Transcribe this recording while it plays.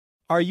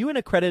Are you an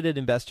accredited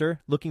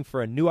investor looking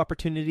for a new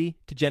opportunity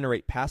to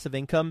generate passive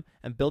income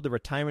and build the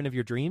retirement of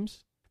your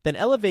dreams? Then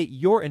elevate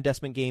your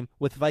investment game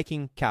with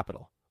Viking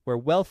Capital, where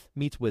wealth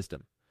meets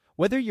wisdom.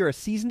 Whether you're a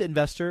seasoned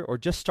investor or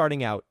just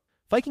starting out,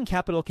 Viking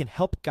Capital can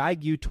help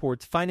guide you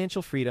towards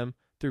financial freedom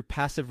through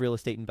passive real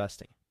estate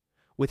investing.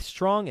 With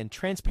strong and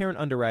transparent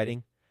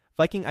underwriting,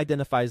 Viking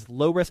identifies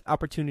low-risk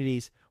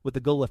opportunities with the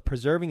goal of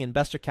preserving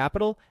investor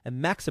capital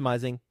and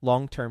maximizing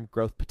long-term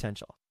growth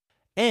potential.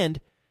 And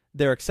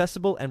their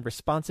accessible and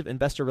responsive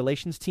investor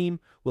relations team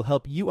will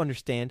help you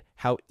understand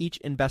how each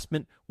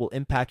investment will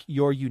impact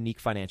your unique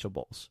financial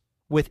goals.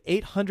 With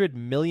 $800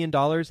 million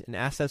in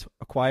assets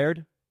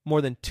acquired,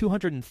 more than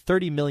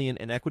 $230 million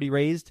in equity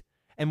raised,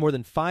 and more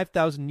than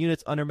 5,000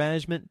 units under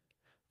management,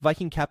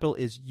 Viking Capital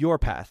is your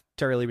path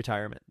to early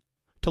retirement.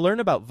 To learn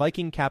about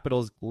Viking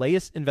Capital's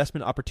latest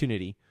investment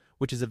opportunity,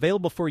 which is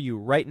available for you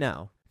right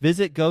now,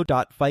 visit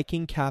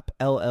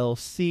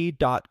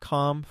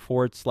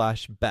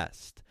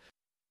go.vikingcapllc.com/best.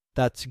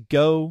 That's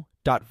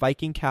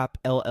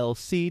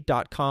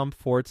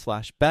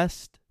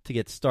go.vikingcapllc.com/best to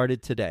get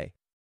started today.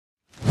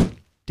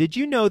 Did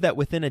you know that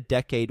within a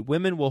decade,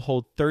 women will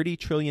hold $30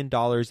 trillion in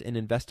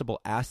investable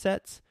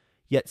assets?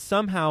 Yet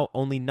somehow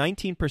only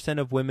 19%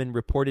 of women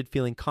reported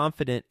feeling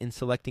confident in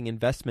selecting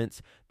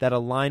investments that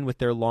align with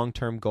their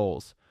long-term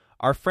goals.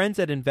 Our friends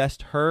at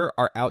InvestHer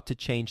are out to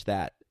change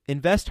that.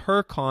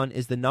 InvestHerCon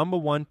is the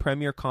 #1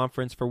 premier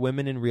conference for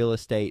women in real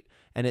estate,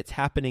 and it's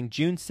happening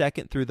June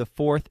 2nd through the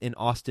 4th in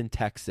Austin,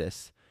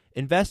 Texas.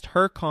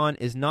 InvestHerCon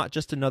is not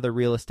just another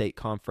real estate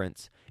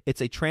conference. It's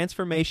a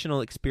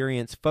transformational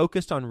experience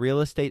focused on real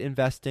estate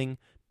investing,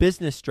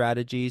 business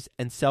strategies,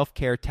 and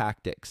self-care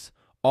tactics,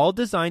 all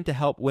designed to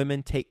help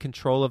women take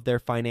control of their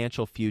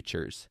financial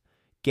futures.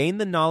 Gain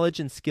the knowledge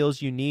and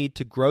skills you need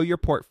to grow your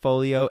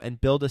portfolio and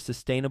build a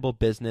sustainable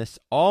business,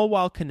 all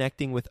while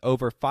connecting with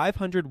over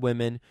 500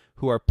 women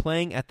who are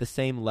playing at the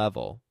same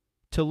level.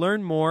 To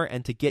learn more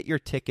and to get your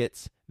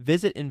tickets,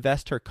 visit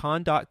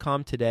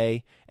InvestHerCon.com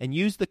today and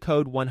use the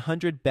code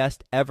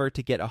 100BESTEVER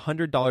to get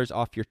 $100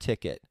 off your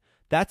ticket.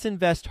 That's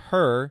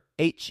InvestHer,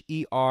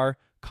 H-E-R,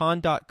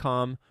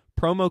 con.com,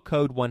 promo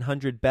code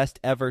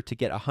 100BESTEVER to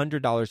get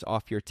 $100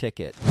 off your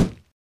ticket.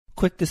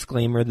 Quick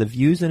disclaimer, the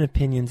views and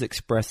opinions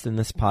expressed in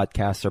this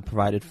podcast are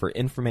provided for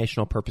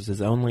informational purposes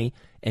only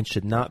and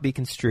should not be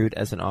construed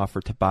as an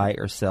offer to buy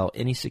or sell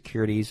any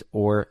securities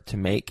or to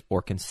make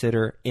or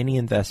consider any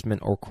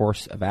investment or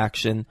course of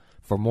action.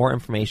 For more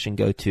information,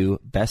 go to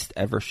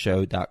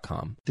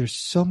bestevershow.com. There's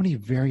so many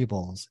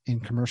variables in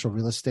commercial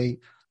real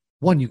estate.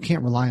 One, you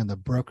can't rely on the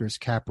broker's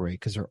cap rate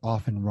because they're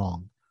often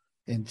wrong.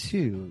 And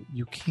two,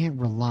 you can't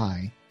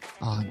rely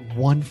on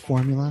one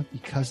formula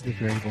because of the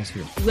variables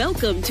here.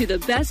 Welcome to the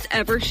Best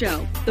Ever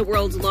Show, the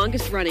world's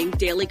longest running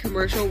daily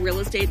commercial real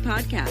estate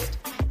podcast.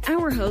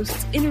 Our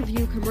hosts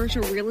interview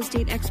commercial real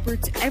estate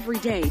experts every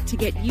day to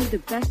get you the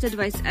best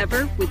advice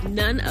ever with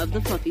none of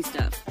the fluffy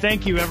stuff.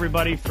 Thank you,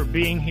 everybody, for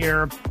being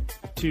here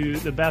to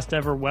the Best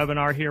Ever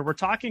webinar here. We're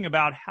talking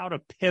about how to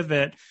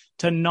pivot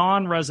to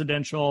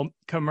non-residential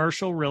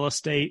commercial real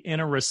estate in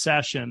a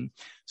recession.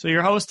 So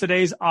your host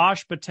today is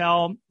Ash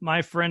Patel,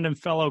 my friend and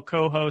fellow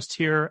co-host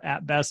here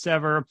at Best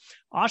Ever.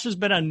 Ash has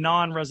been a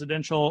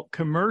non-residential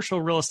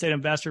commercial real estate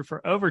investor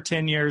for over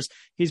 10 years.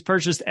 He's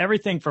purchased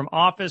everything from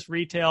office,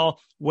 retail,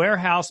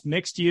 warehouse,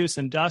 mixed use,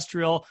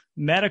 industrial,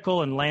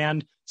 medical, and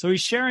land. So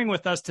he's sharing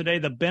with us today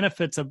the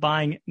benefits of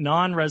buying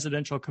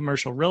non-residential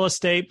commercial real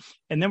estate.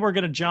 And then we're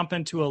going to jump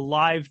into a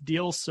live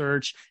deal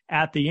search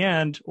at the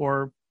end,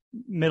 or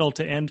middle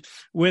to end,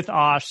 with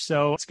Ash.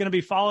 So it's going to be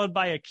followed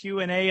by a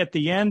Q&A at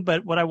the end.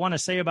 But what I want to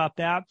say about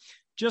that,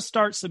 just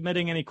start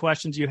submitting any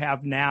questions you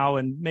have now,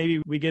 and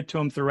maybe we get to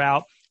them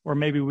throughout, or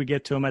maybe we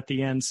get to them at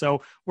the end.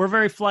 So we're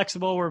very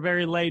flexible. We're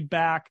very laid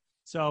back.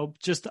 So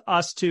just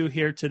us two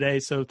here today.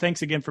 So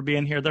thanks again for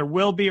being here. There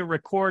will be a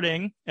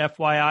recording,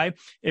 FYI.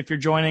 If you're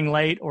joining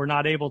late or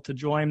not able to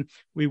join,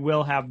 we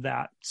will have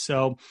that.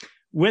 So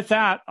with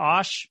that,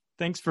 Ash,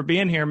 thanks for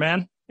being here,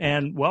 man,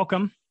 and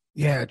welcome.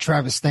 Yeah,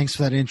 Travis, thanks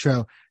for that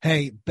intro.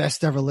 Hey,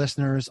 Best Ever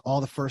listeners,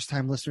 all the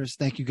first-time listeners,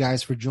 thank you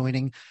guys for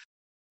joining.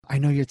 I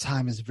know your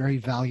time is very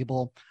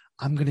valuable.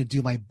 I'm going to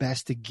do my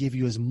best to give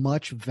you as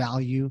much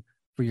value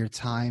for your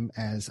time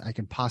as I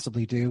can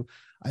possibly do.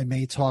 I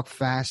may talk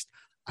fast.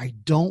 I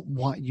don't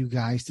want you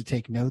guys to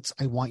take notes.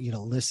 I want you to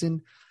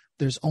listen.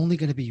 There's only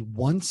going to be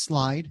one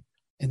slide,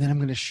 and then I'm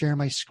going to share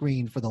my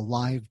screen for the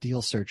live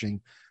deal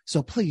searching.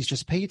 So please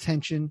just pay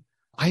attention.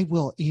 I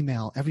will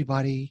email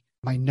everybody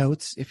my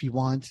notes if you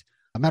want.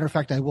 A matter of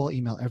fact, I will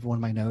email everyone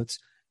my notes,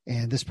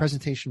 and this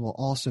presentation will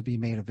also be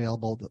made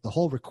available. The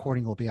whole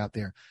recording will be out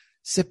there.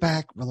 Sit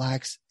back,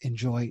 relax,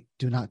 enjoy.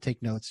 Do not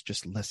take notes.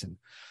 Just listen.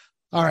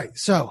 All right.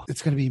 So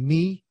it's going to be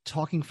me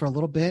talking for a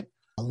little bit,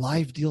 a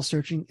live deal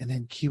searching, and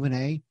then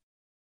Q&A.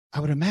 I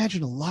would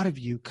imagine a lot of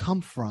you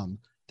come from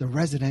the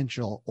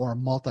residential or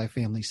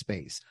multifamily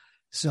space.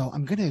 So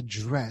I'm going to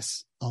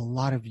address a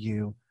lot of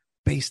you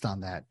based on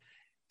that.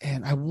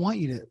 And I want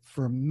you to,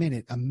 for a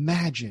minute,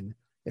 imagine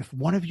If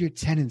one of your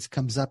tenants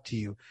comes up to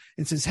you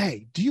and says,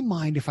 hey, do you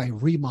mind if I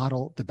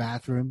remodel the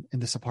bathroom in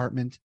this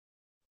apartment?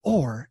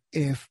 Or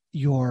if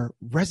your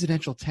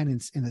residential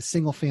tenants in the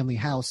single family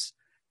house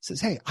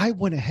says, hey, I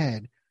went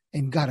ahead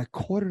and got a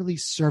quarterly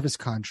service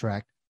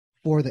contract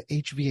for the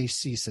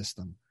HVAC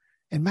system.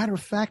 And matter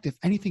of fact, if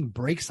anything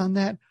breaks on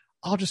that,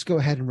 I'll just go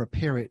ahead and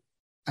repair it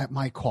at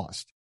my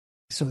cost.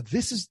 So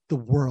this is the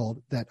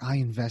world that I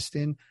invest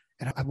in.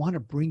 And I want to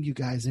bring you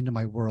guys into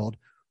my world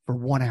for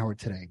 1 hour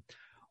today.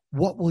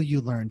 What will you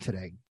learn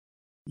today?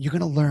 You're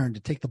going to learn to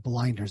take the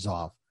blinders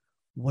off.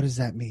 What does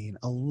that mean?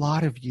 A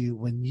lot of you,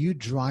 when you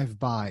drive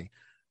by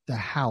the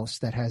house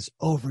that has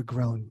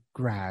overgrown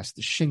grass,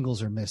 the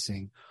shingles are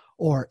missing,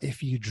 or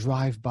if you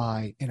drive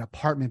by an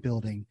apartment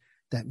building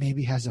that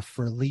maybe has a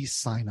for lease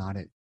sign on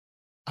it,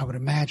 I would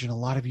imagine a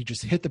lot of you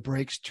just hit the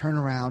brakes, turn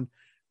around,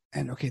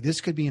 and okay,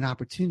 this could be an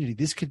opportunity.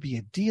 This could be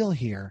a deal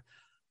here.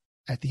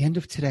 At the end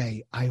of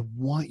today, I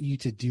want you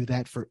to do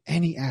that for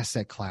any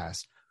asset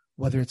class,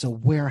 whether it's a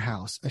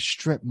warehouse, a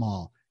strip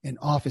mall, an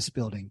office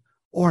building,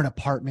 or an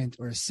apartment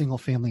or a single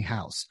family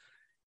house.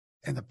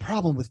 And the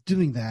problem with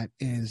doing that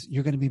is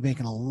you're going to be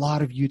making a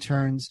lot of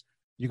U-turns.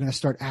 You're going to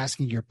start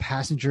asking your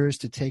passengers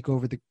to take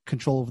over the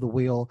control of the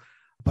wheel.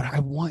 But I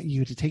want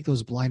you to take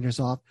those blinders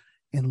off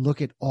and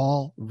look at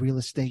all real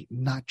estate,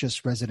 not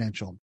just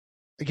residential.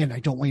 Again,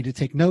 I don't want you to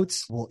take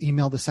notes. We'll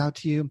email this out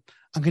to you.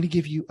 I'm going to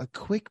give you a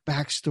quick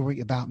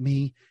backstory about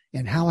me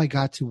and how I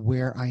got to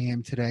where I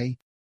am today.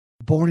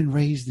 Born and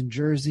raised in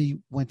Jersey,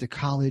 went to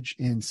college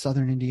in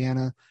Southern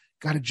Indiana,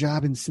 got a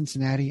job in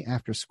Cincinnati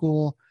after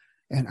school,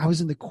 and I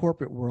was in the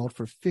corporate world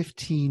for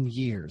 15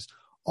 years.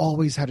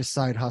 Always had a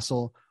side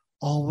hustle,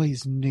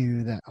 always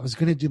knew that I was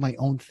going to do my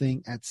own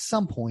thing at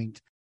some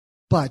point,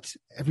 but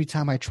every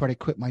time I try to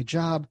quit my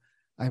job,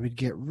 I would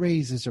get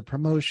raises or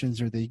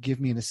promotions, or they give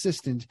me an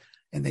assistant,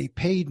 and they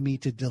paid me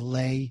to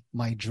delay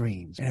my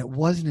dreams. And it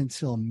wasn't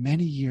until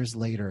many years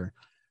later,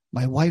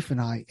 my wife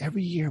and I,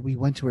 every year we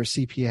went to our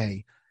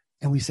CPA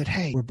and we said,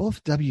 hey, we're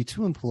both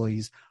W-2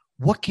 employees.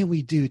 What can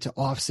we do to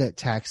offset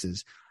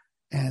taxes?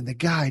 And the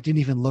guy didn't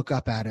even look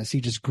up at us. He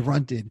just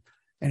grunted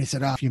and he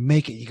said, if you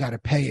make it, you got to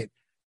pay it.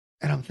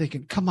 And I'm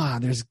thinking, come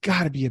on, there's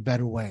got to be a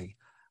better way.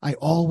 I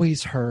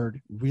always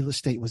heard real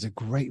estate was a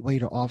great way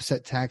to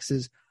offset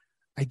taxes.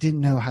 I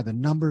didn't know how the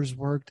numbers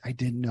worked. I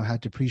didn't know how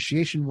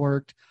depreciation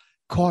worked.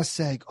 Cost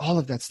seg, all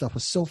of that stuff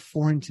was so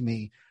foreign to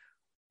me.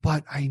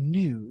 But I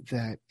knew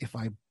that if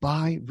I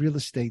buy real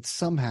estate,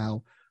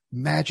 somehow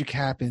magic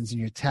happens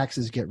and your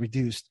taxes get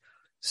reduced.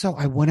 So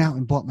I went out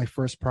and bought my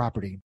first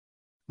property.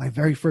 My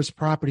very first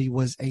property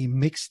was a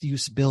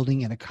mixed-use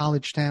building in a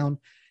college town,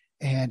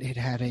 and it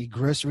had a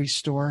grocery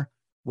store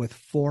with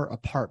 4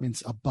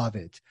 apartments above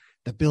it.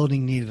 The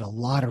building needed a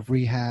lot of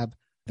rehab.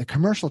 The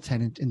commercial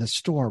tenant in the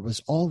store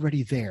was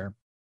already there.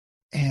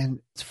 And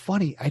it's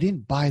funny, I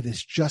didn't buy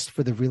this just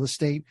for the real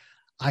estate.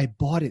 I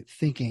bought it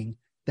thinking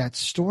that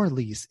store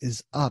lease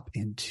is up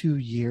in 2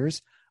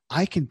 years.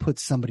 I can put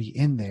somebody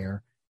in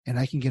there and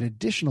I can get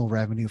additional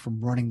revenue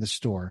from running the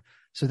store.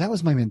 So that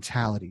was my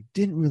mentality.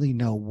 Didn't really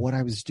know what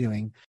I was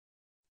doing.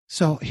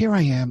 So here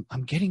I am.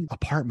 I'm getting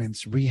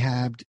apartments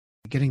rehabbed,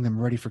 getting them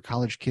ready for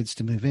college kids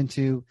to move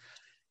into.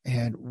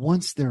 And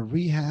once they're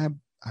rehabbed,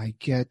 I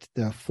get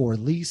the for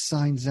lease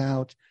signs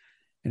out.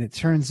 And it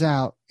turns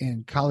out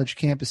in college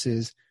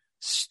campuses,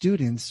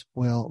 students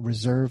will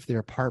reserve their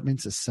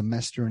apartments a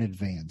semester in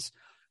advance.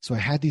 So I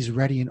had these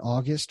ready in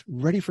August,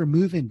 ready for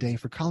move-in day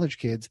for college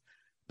kids,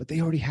 but they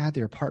already had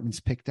their apartments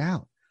picked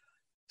out.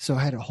 So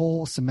I had a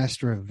whole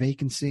semester of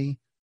vacancy.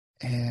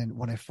 And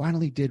when I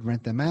finally did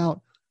rent them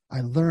out,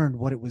 I learned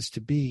what it was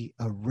to be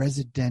a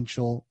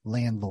residential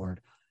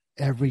landlord.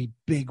 Every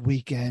big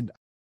weekend,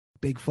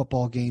 big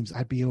football games,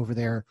 I'd be over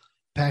there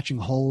patching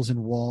holes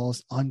in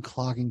walls,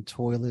 unclogging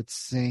toilets,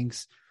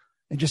 sinks,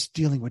 and just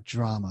dealing with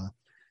drama.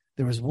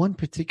 There was one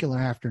particular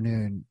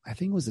afternoon, I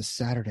think it was a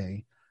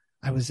Saturday,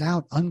 I was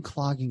out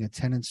unclogging a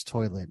tenant's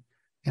toilet,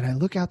 and I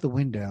look out the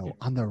window.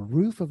 On the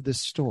roof of the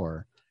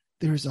store,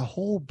 there's a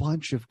whole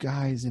bunch of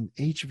guys in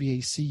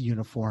HVAC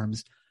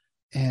uniforms,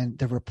 and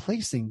they're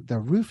replacing the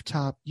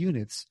rooftop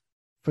units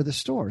for the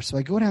store. So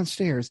I go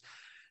downstairs,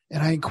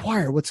 and I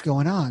inquire what's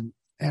going on,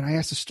 and I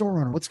ask the store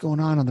owner, what's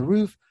going on the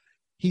roof?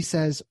 He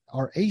says,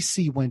 our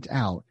AC went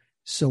out,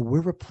 so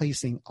we're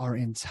replacing our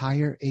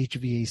entire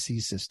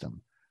HVAC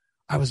system.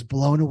 I was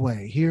blown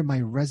away. Here, my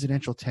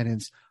residential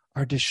tenants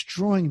are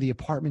destroying the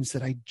apartments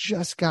that I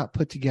just got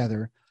put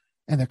together,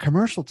 and the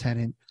commercial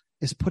tenant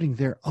is putting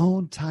their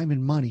own time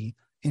and money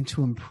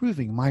into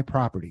improving my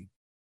property.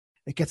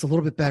 It gets a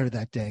little bit better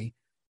that day.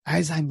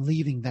 As I'm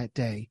leaving that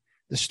day,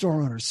 the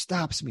store owner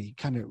stops me,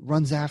 kind of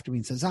runs after me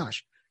and says,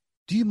 Ash,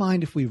 do you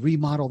mind if we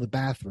remodel the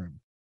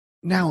bathroom?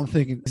 Now I'm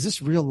thinking, is this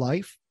real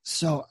life?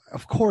 So,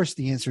 of course,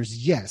 the answer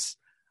is yes.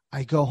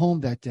 I go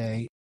home that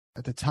day.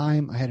 At the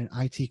time, I had an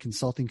IT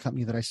consulting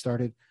company that I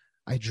started.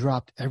 I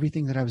dropped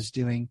everything that I was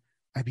doing.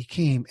 I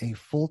became a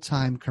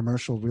full-time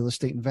commercial real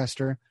estate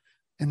investor.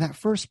 And that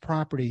first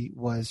property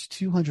was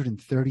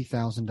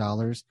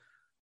 $230,000,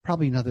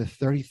 probably another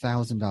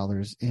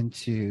 $30,000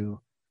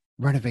 into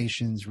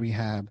renovations,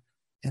 rehab.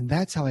 And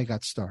that's how I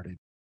got started.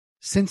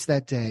 Since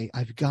that day,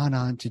 I've gone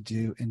on to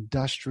do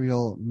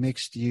industrial,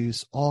 mixed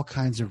use, all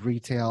kinds of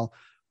retail,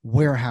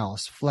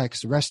 warehouse,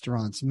 flex,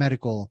 restaurants,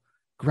 medical,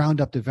 ground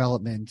up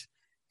development.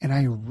 And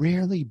I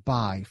rarely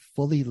buy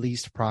fully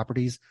leased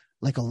properties.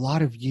 Like a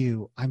lot of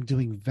you, I'm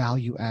doing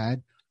value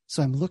add.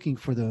 So I'm looking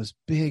for those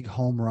big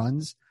home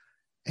runs.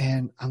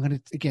 And I'm going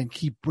to, again,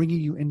 keep bringing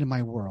you into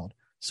my world.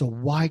 So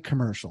why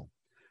commercial?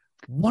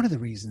 One of the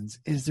reasons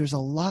is there's a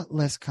lot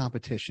less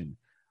competition.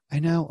 I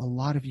know a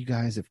lot of you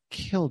guys have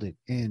killed it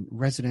in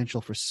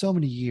residential for so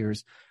many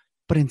years,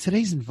 but in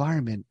today's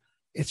environment,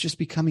 it's just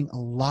becoming a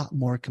lot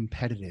more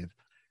competitive.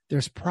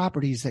 There's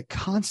properties that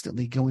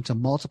constantly go into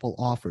multiple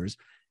offers.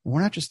 And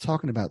we're not just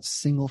talking about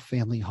single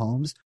family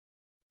homes,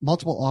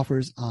 multiple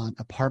offers on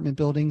apartment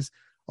buildings.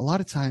 A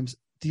lot of times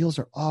deals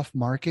are off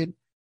market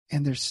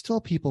and there's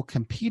still people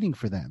competing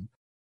for them.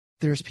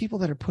 There's people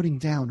that are putting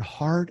down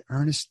hard,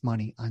 earnest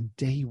money on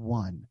day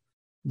one,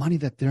 money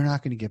that they're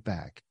not going to get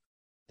back.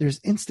 There's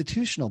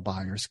institutional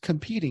buyers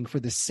competing for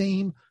the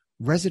same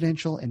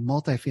residential and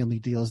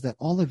multifamily deals that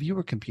all of you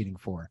are competing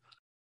for.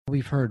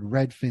 We've heard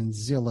Redfin,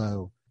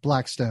 Zillow,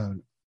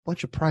 Blackstone, a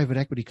bunch of private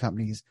equity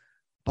companies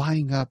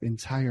buying up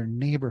entire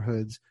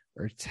neighborhoods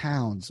or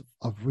towns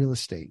of real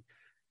estate.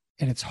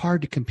 And it's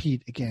hard to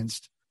compete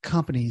against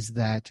companies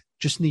that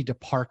just need to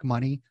park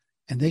money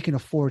and they can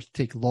afford to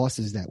take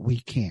losses that we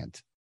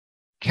can't.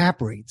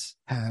 Cap rates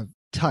have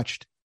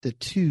touched the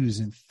 2s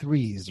and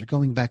 3s. They're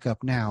going back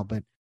up now,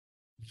 but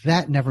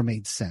that never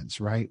made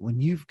sense, right? When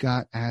you've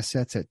got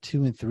assets at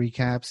 2 and 3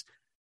 caps,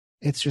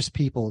 it's just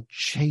people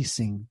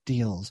chasing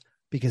deals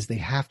because they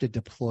have to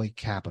deploy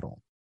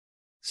capital.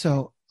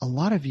 So a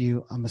lot of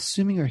you, I'm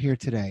assuming, are here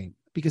today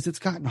because it's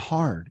gotten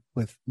hard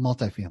with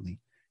multifamily.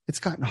 It's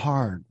gotten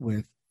hard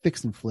with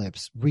fix and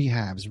flips,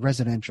 rehabs,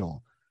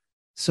 residential.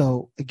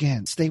 So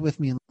again, stay with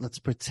me and let's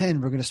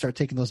pretend we're going to start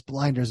taking those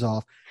blinders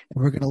off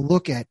and we're going to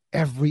look at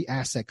every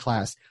asset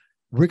class.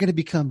 We're going to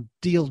become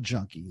deal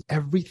junkies.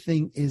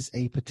 Everything is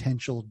a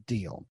potential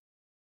deal.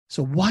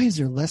 So why is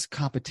there less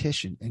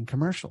competition in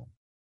commercial?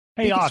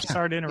 Hey, Josh,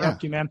 sorry to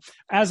interrupt you, man.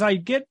 As I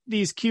get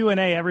these Q&A,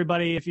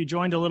 everybody, if you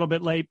joined a little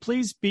bit late,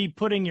 please be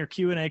putting your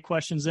Q&A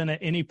questions in at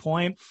any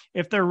point.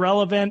 If they're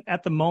relevant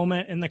at the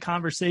moment in the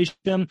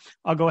conversation,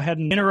 I'll go ahead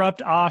and interrupt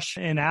Josh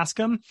and ask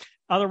them.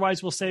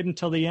 Otherwise, we'll save them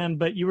till the end.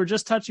 But you were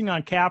just touching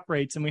on cap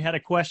rates, and we had a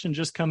question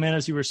just come in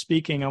as you were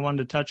speaking. I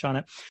wanted to touch on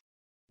it.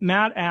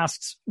 Matt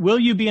asks, will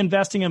you be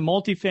investing in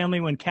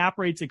multifamily when cap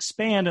rates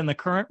expand in the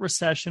current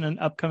recession and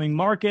upcoming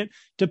market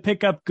to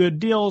pick up good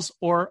deals,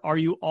 or are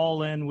you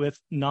all in with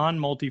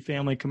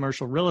non-multifamily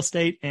commercial real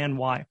estate, and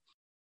why?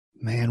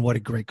 Man, what a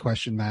great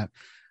question, Matt.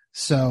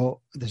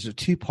 So there's a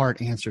two-part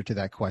answer to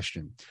that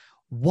question.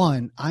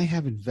 One, I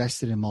have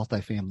invested in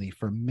multifamily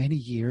for many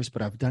years,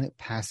 but I've done it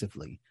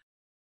passively.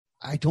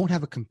 I don't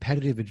have a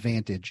competitive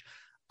advantage.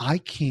 I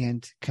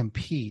can't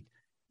compete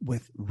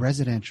with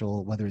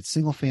residential, whether it's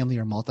single family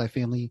or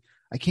multifamily.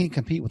 I can't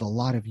compete with a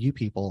lot of you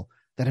people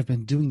that have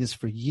been doing this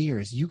for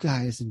years. You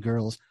guys and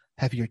girls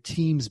have your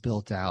teams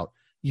built out.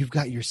 You've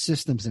got your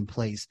systems in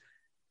place.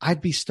 I'd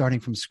be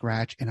starting from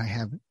scratch and I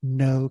have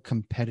no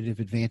competitive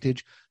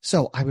advantage.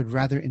 So I would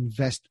rather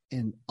invest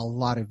in a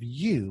lot of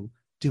you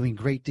doing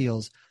great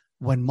deals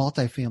when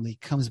multifamily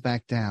comes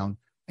back down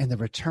and the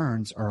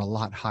returns are a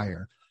lot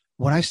higher.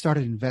 When I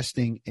started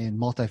investing in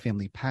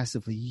multifamily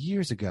passively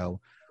years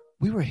ago,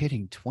 we were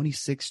hitting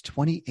 26,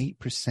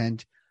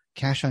 28%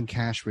 cash on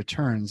cash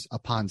returns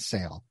upon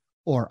sale,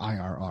 or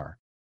IRR.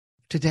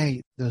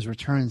 Today, those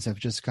returns have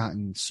just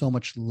gotten so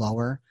much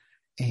lower,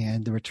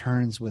 and the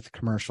returns with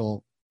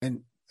commercial,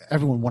 and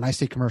everyone, when I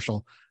say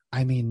commercial,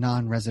 I mean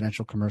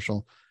non-residential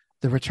commercial,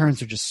 the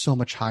returns are just so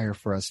much higher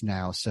for us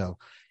now. So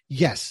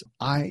yes,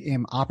 I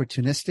am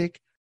opportunistic.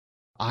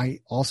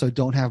 I also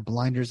don't have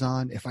blinders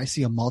on. If I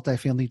see a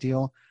multifamily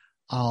deal,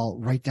 I'll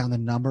write down the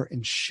number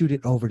and shoot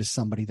it over to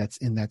somebody that's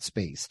in that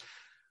space.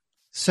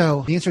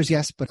 So the answer is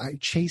yes, but I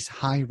chase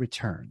high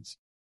returns.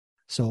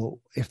 So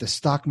if the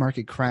stock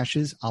market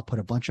crashes, I'll put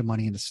a bunch of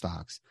money into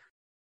stocks.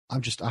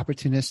 I'm just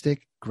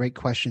opportunistic. Great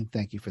question.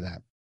 Thank you for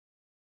that.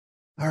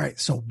 All right.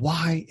 So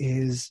why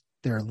is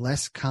there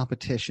less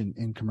competition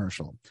in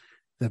commercial?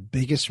 The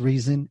biggest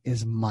reason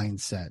is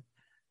mindset.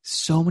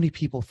 So many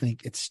people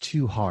think it's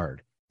too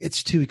hard.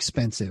 It's too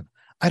expensive.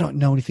 I don't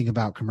know anything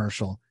about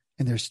commercial.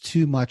 And there's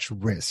too much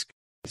risk.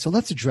 So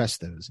let's address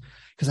those,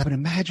 because I would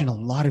imagine a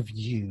lot of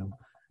you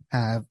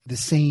have the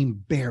same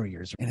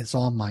barriers, and it's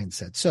all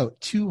mindset. So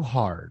too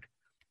hard.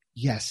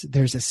 Yes,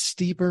 there's a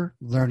steeper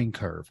learning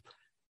curve.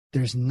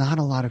 There's not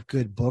a lot of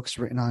good books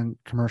written on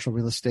commercial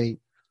real estate.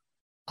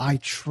 I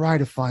try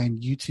to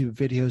find YouTube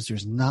videos.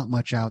 There's not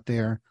much out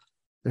there.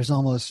 There's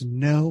almost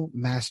no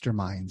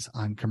masterminds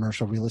on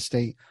commercial real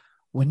estate.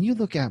 When you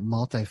look at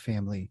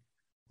multifamily,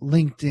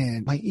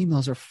 LinkedIn, my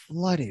emails are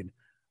flooded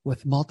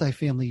with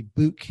multifamily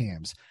boot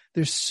camps.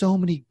 There's so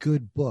many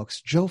good books.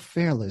 Joe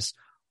Fairless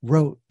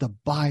wrote the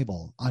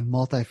Bible on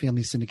multifamily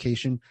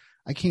syndication.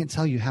 I can't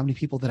tell you how many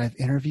people that I've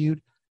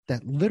interviewed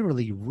that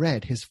literally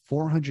read his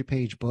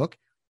 400-page book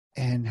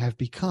and have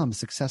become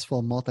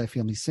successful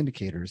multifamily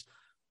syndicators.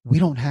 We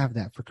don't have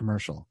that for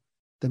commercial.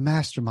 The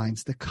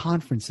masterminds, the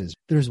conferences.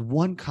 There's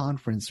one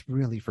conference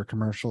really for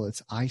commercial.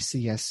 It's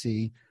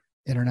ICSC,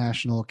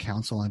 International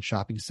Council on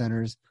Shopping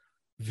Centers.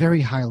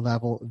 Very high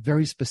level,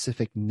 very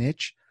specific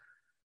niche.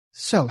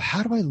 So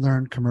how do I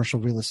learn commercial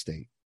real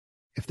estate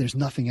if there's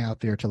nothing out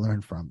there to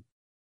learn from?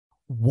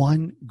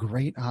 One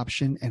great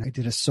option, and I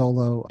did a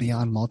solo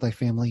Beyond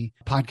Multifamily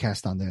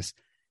podcast on this,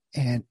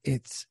 and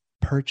it's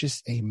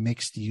purchase a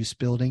mixed-use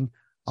building.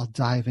 I'll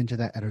dive into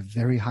that at a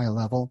very high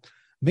level.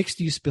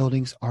 Mixed-use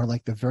buildings are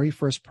like the very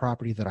first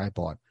property that I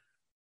bought.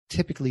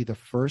 Typically, the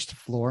first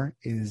floor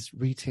is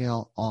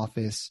retail,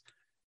 office,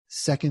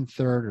 second,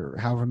 third, or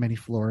however many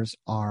floors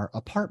are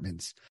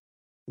apartments.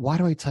 Why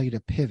do I tell you to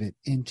pivot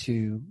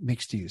into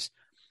mixed use?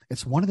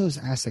 It's one of those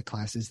asset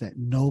classes that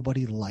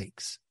nobody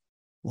likes.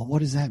 Well, what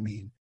does that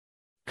mean?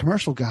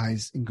 Commercial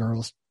guys and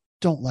girls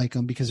don't like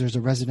them because there's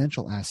a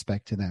residential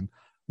aspect to them.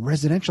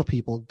 Residential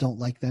people don't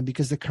like them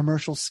because the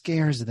commercial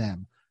scares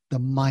them. The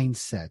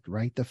mindset,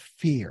 right? The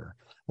fear.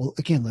 Well,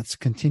 again, let's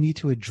continue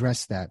to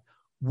address that.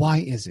 Why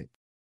is it?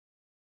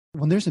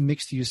 When there's a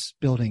mixed use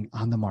building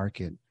on the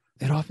market,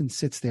 it often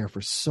sits there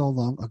for so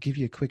long. I'll give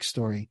you a quick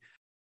story.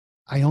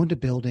 I owned a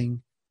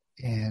building,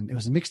 and it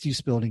was a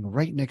mixed-use building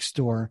right next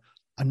door.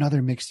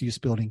 Another mixed-use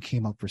building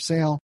came up for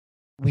sale.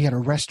 We had a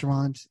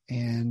restaurant,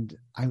 and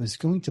I was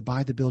going to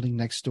buy the building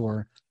next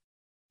door,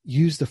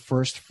 use the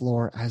first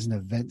floor as an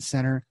event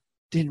center.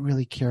 Didn't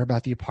really care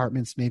about the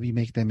apartments, maybe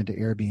make them into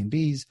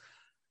Airbnbs.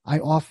 I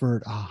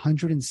offered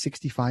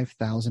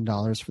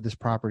 $165,000 for this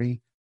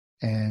property,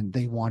 and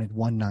they wanted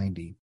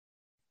 $190,000.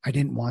 I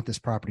didn't want this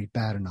property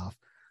bad enough.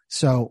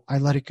 So I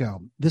let it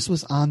go. This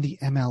was on the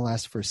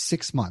MLS for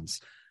 6 months.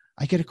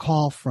 I get a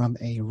call from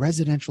a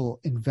residential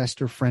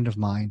investor friend of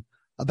mine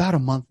about a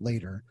month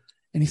later,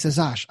 and he says,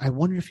 Ash, I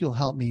wonder if you'll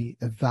help me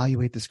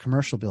evaluate this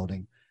commercial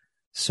building.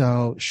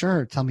 So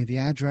sure, tell me the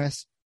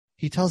address.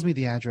 He tells me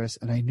the address,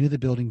 and I knew the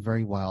building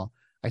very well.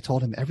 I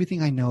told him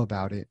everything I know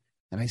about it,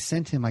 and I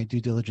sent him my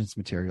due diligence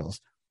materials.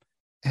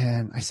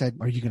 And I said,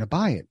 are you going to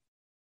buy it?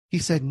 He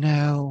said,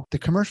 no, the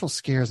commercial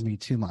scares me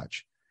too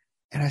much.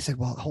 And I said,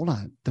 well, hold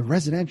on. The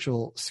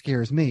residential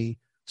scares me,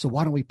 so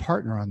why don't we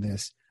partner on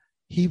this?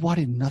 He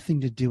wanted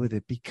nothing to do with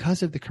it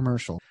because of the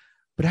commercial.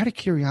 But out of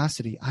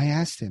curiosity, I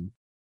asked him,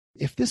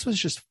 if this was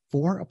just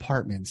 4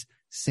 apartments,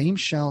 same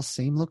shell,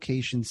 same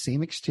location,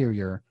 same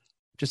exterior,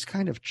 just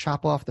kind of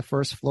chop off the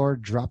first floor,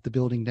 drop the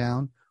building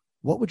down,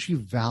 what would you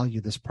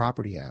value this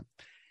property at?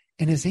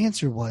 And his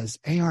answer was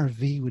ARV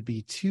would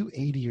be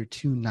 $280,000 or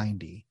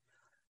 $290,000.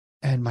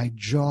 And my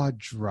jaw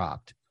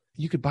dropped.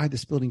 You could buy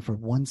this building for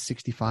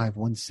 $165,000,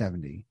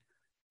 $170,000.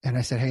 And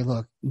I said, hey,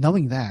 look,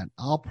 knowing that,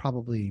 I'll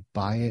probably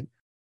buy it.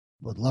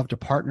 Would love to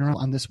partner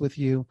on this with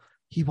you.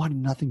 He wanted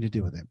nothing to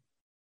do with it.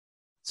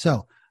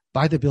 So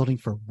buy the building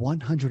for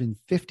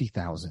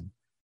 $150,000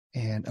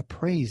 and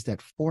appraised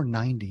at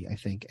 $490,000, I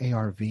think,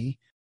 ARV.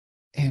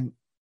 And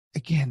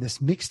again, this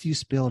mixed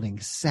use building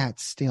sat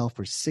stale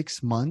for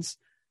 6 months.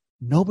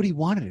 Nobody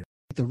wanted it.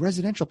 The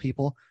residential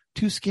people,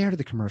 too scared of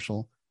the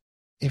commercial.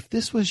 If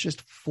this was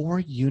just 4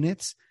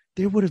 units,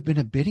 there would have been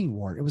a bidding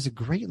war. It was a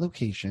great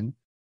location.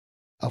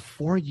 A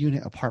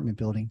 4-unit apartment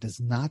building does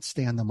not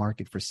stay on the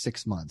market for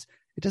 6 months.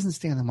 It doesn't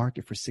stay on the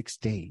market for 6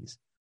 days.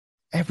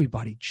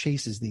 Everybody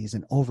chases these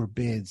and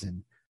overbids,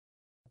 and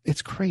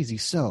it's crazy.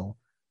 So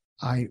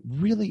I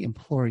really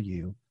implore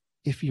you,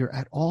 if you're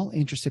at all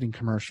interested in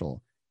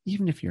commercial,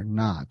 even if you're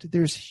not,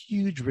 there's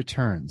huge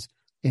returns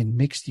in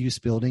mixed-use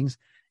buildings,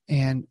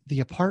 and the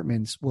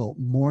apartments will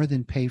more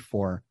than pay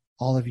for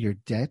all of your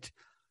debt.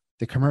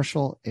 The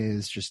commercial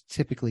is just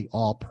typically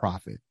all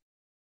profit.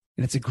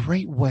 And it's a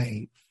great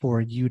way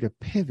for you to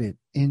pivot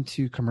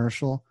into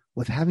commercial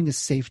with having a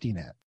safety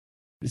net.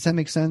 Does that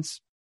make sense?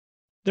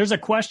 There's a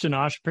question,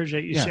 Ash.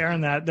 Appreciate you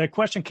sharing that. The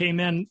question came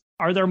in,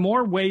 are there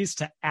more ways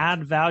to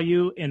add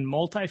value in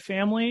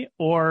multifamily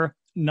or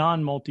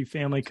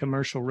non-multifamily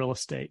commercial real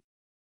estate?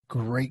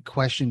 Great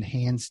question.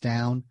 Hands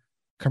down,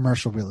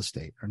 commercial real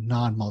estate or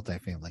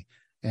non-multifamily.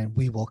 And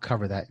we will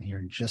cover that in here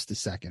in just a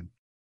second.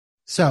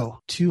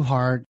 So too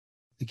hard.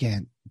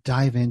 Again,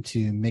 dive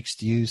into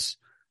mixed use.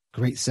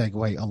 Great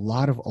segue. A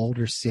lot of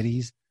older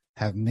cities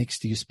have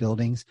mixed use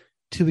buildings.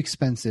 Too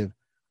expensive.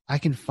 I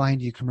can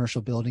find you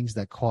commercial buildings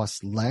that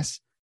cost less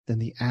than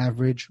the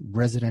average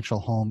residential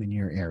home in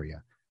your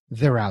area.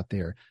 They're out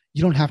there.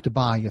 You don't have to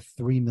buy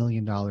a $3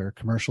 million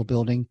commercial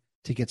building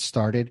to get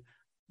started.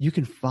 You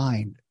can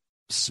find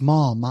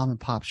small mom and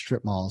pop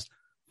strip malls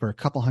for a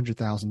couple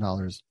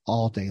 $100,000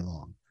 all day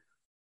long.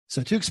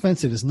 So too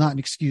expensive is not an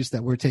excuse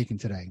that we're taking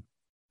today.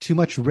 Too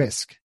much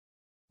risk.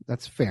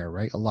 That's fair,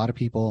 right? A lot of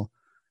people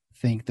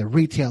think the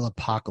retail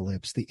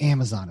apocalypse, the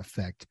Amazon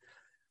effect.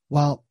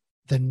 Well,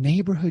 the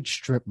neighborhood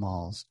strip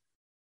malls,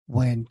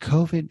 when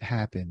COVID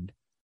happened,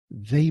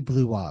 they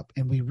blew up,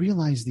 and we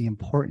realized the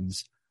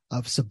importance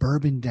of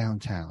suburban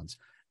downtowns.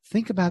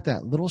 Think about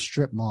that little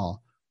strip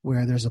mall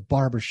where there's a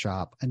barber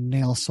shop, a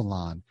nail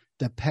salon,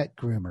 the pet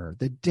groomer,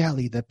 the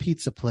deli, the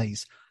pizza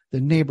place, the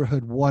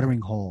neighborhood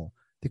watering hole,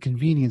 the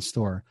convenience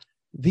store.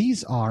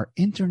 These are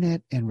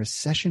internet and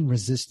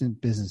recession-resistant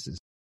businesses.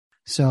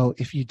 So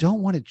if you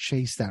don't want to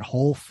chase that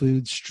Whole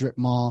Foods strip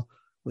mall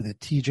with a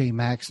TJ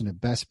Maxx and a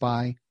Best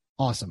Buy,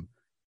 awesome.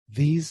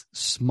 These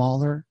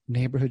smaller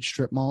neighborhood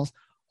strip malls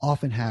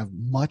often have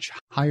much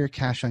higher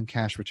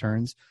cash-on-cash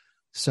returns.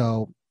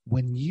 So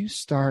when you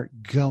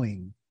start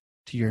going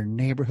to your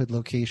neighborhood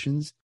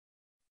locations,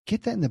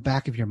 get that in the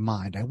back of your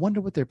mind. I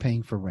wonder what they're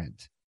paying for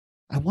rent.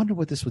 I wonder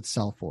what this would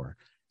sell for.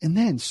 And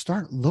then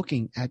start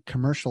looking at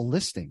commercial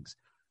listings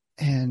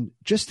and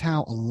just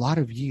how a lot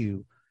of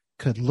you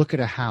could look at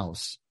a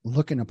house,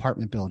 look at an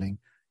apartment building,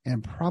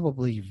 and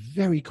probably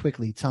very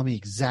quickly tell me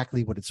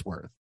exactly what it's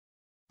worth.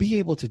 Be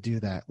able to do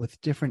that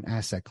with different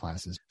asset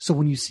classes. So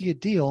when you see a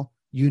deal,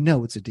 you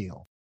know it's a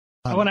deal.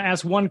 I want to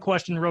ask one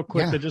question real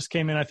quick Yeah. that just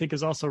came in, I think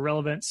is also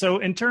relevant. So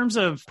in terms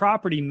of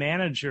property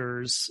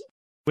managers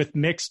with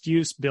mixed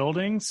use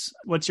buildings,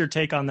 what's your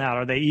take on that?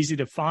 Are they easy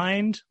to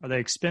find? Are they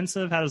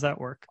expensive? How does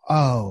that work?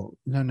 Oh,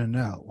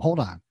 no. Hold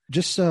on.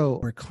 Just so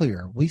we're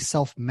clear, we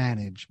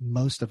self-manage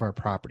most of our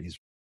properties.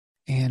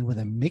 And with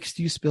a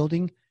mixed-use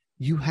building,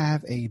 you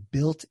have a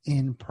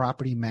built-in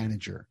property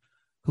manager.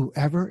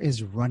 Whoever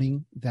is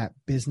running that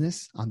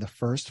business on the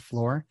first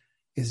floor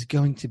is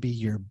going to be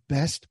your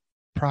best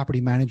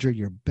property manager,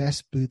 your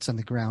best boots on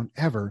the ground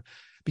ever,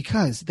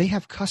 because they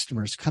have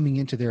customers coming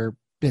into their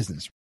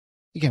business.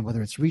 Again,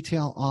 whether it's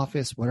retail,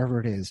 office,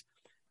 whatever it is,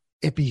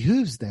 it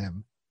behooves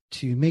them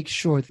to make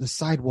sure that the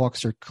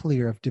sidewalks are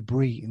clear of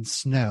debris and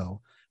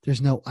snow.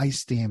 There's no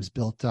ice dams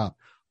built up.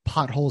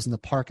 Potholes in the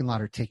parking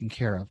lot are taken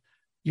care of.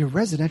 Your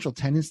residential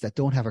tenants that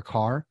don't have a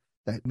car,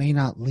 that may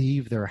not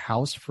leave their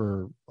house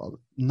for a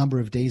number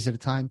of days at a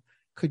time,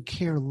 could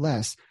care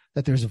less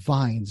that there's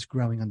vines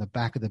growing on the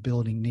back of the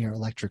building near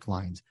electric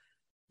lines.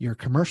 Your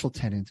commercial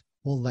tenant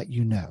will let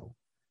you know.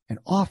 And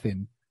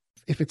often,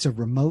 if it's a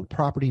remote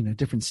property in a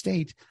different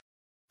state,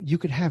 you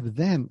could have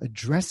them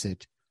address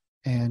it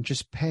and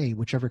just pay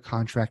whichever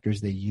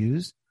contractors they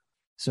use.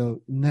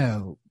 So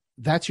no,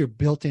 that's your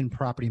built-in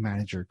property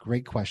manager.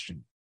 Great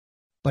question.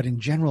 But in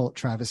general,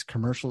 Travis,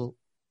 commercial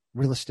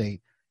real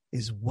estate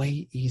is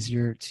way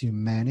easier to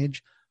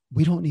manage.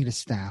 We don't need a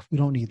staff. We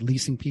don't need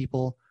leasing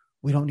people.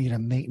 We don't need a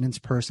maintenance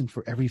person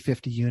for every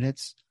 50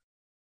 units,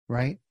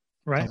 right?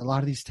 Right. A lot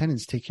of these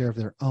tenants take care of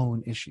their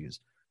own issues.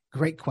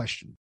 Great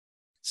question.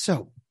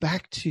 So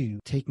back to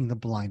taking the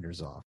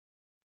blinders off,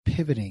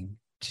 pivoting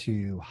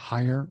to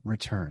higher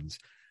returns.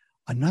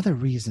 Another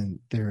reason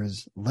there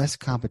is less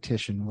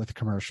competition with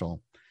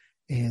commercial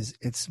is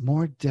it's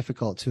more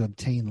difficult to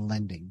obtain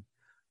lending.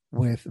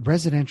 With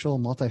residential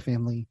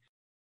multifamily,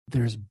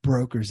 there's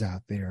brokers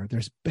out there.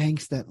 There's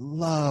banks that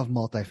love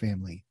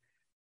multifamily.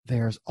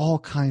 There's all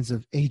kinds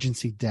of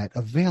agency debt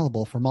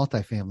available for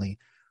multifamily.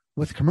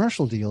 With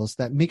commercial deals,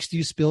 that mixed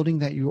use building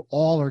that you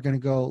all are going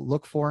to go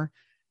look for,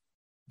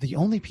 the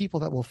only people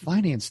that will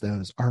finance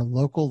those are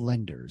local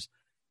lenders.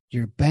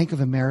 Your Bank of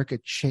America,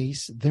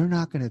 Chase, they're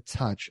not going to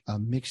touch a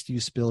mixed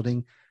use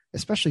building,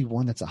 especially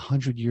one that's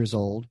 100 years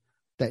old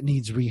that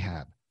needs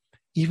rehab.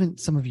 Even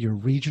some of your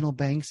regional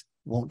banks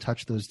won't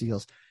touch those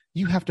deals.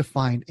 You have to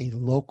find a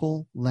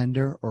local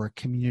lender or a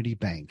community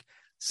bank,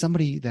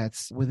 somebody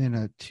that's within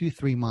a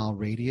 2-3 mile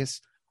radius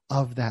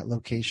of that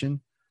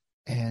location,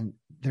 and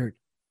their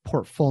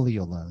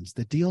portfolio loans.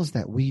 The deals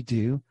that we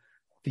do,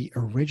 the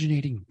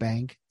originating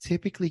bank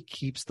typically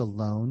keeps the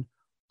loan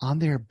on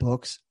their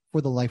books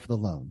for the life of the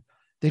loan.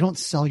 They don't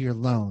sell your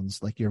loans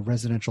like your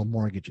residential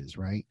mortgages,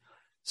 right?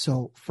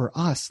 So for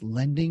us,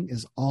 lending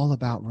is all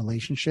about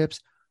relationships,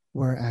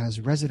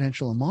 whereas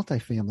residential and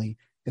multifamily,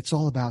 it's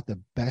all about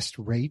the best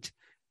rate.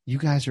 You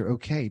guys are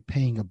okay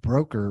paying a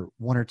broker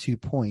 1 or 2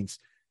 points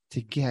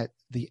to get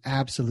the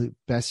absolute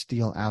best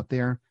deal out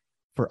there.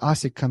 For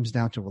us, it comes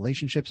down to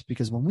relationships,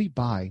 because when we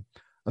buy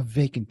a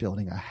vacant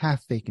building, a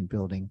half vacant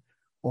building,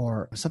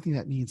 or something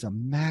that needs a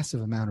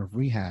massive amount of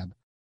rehab,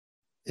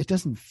 it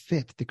doesn't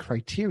fit the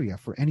criteria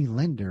for any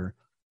lender.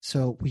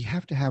 So we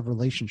have to have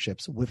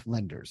relationships with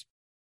lenders.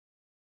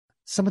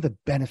 Some of the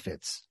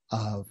benefits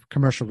of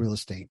commercial real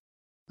estate.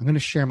 I'm going to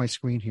share my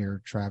screen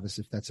here, Travis,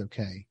 if that's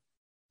okay.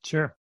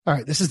 Sure. All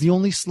right. This is the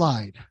only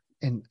slide.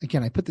 And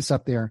again, I put this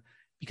up there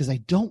because I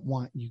don't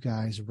want you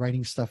guys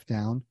writing stuff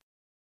down.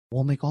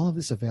 We'll make all of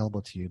this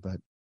available to you, but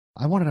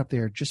I want it up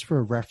there just for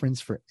a reference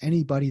for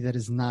anybody that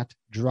is not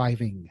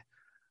driving.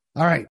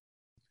 All right.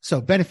 So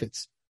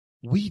benefits.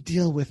 We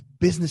deal with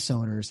business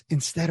owners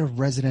instead of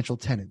residential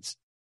tenants.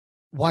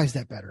 Why is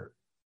that better?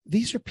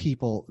 These are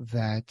people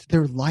that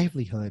their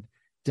livelihood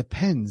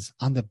depends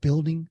on the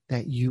building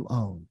that you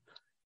own.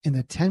 In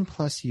the 10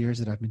 plus years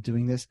that I've been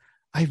doing this,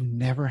 I've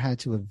never had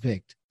to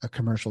evict a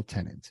commercial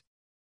tenant.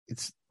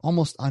 It's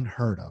almost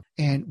unheard of.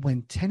 And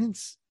when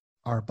tenants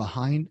are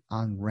behind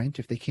on rent,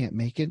 if they can't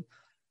make it,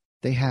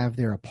 they have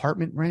their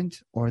apartment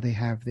rent or they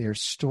have their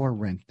store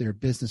rent, their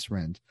business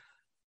rent.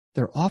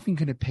 They're often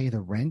going to pay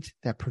the rent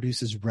that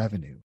produces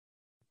revenue.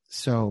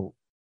 So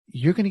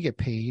you're going to get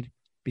paid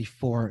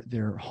before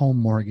their home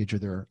mortgage or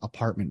their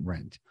apartment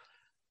rent.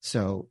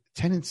 So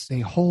tenants, they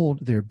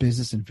hold their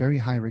business in very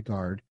high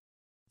regard.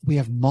 We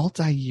have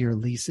multi-year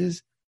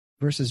leases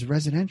versus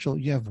residential.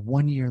 You have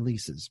 1-year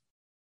leases.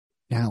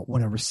 Now,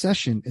 when a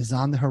recession is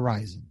on the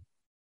horizon,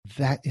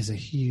 that is a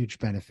huge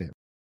benefit.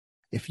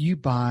 If you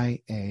buy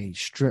a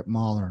strip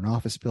mall or an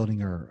office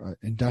building or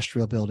an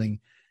industrial building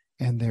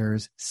and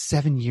there's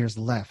 7 years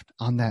left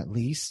on that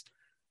lease,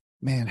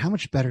 man, how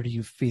much better do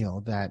you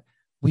feel that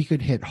we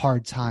could hit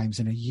hard times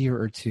in a year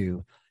or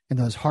two, and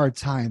those hard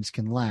times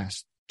can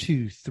last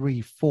 2,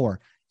 3, 4,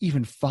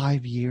 even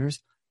 5 years,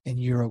 and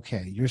you're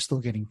okay. You're still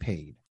getting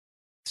paid.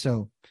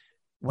 So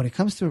when it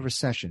comes to a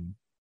recession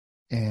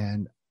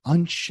and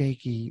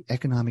unshaky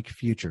economic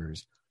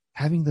futures,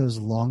 having those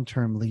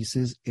long-term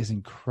leases is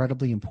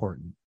incredibly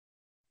important.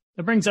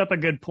 That brings up a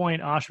good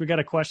point, Ash. We got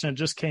a question that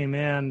just came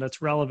in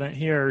that's relevant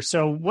here.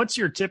 So what's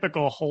your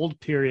typical hold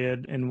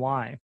period and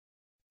why?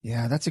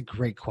 Yeah, that's a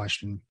great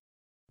question.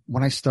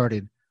 When I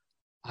started,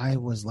 I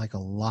was like a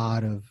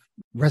lot of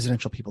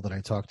residential people that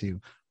I talked to,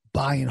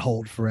 buy and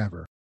hold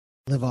forever,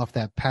 live off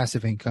that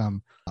passive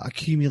income,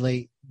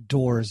 accumulate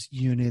doors,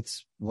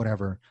 units,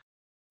 whatever.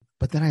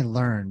 But then I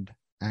learned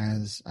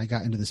as I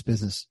got into this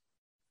business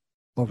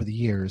over the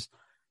years,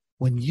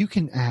 when you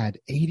can add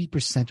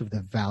 80% of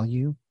the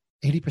value,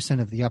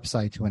 80% of the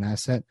upside to an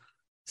asset,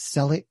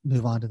 sell it,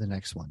 move on to the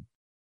next one.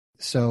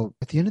 So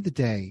at the end of the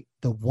day,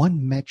 the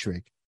one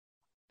metric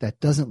that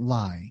doesn't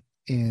lie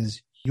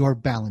is your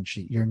balance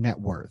sheet, your net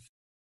worth.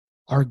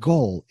 Our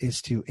goal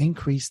is to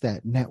increase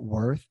that net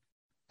worth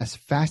as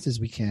fast as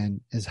we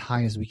can, as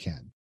high as we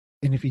can.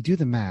 And if you do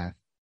the math,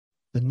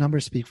 the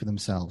numbers speak for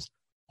themselves.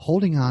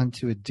 Holding on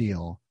to a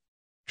deal,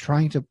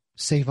 trying to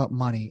save up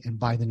money and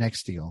buy the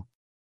next deal,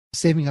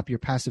 saving up your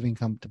passive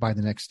income to buy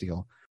the next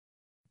deal,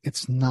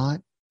 it's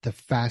not the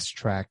fast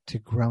track to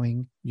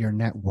growing your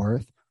net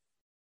worth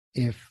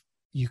if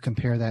you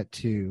compare that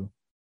to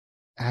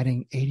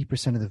adding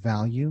 80% of the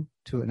value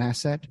to an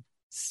asset,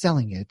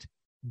 selling it,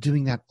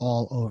 doing that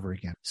all over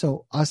again.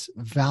 So us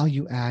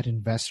value add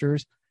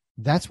investors,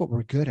 that's what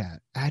we're good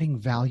at, adding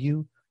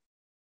value.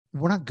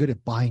 We're not good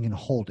at buying and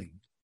holding.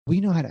 We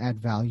know how to add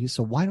value,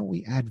 so why don't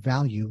we add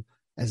value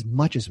as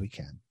much as we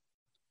can?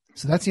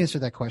 So that's the answer to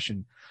that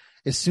question.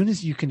 As soon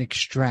as you can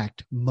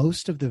extract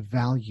most of the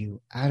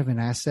value out of an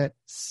asset,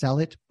 sell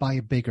it, buy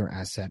a bigger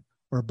asset,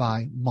 or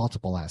buy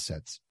multiple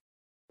assets.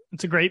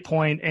 It's a great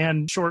point.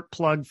 And short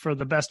plug for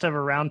the Best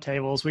Ever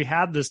Roundtables. We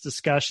had this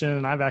discussion,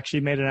 and I've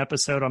actually made an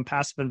episode on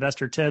passive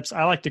investor tips.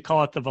 I like to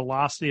call it the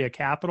velocity of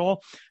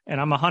capital,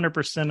 and I'm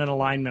 100% in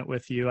alignment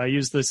with you. I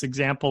use this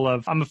example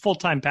of I'm a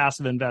full-time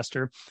passive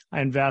investor.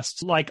 I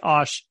invest like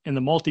Ash in the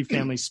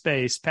multifamily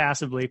space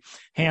passively,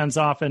 hands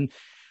off. And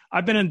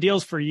I've been in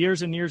deals for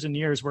years and years and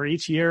years where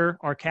each year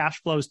our cash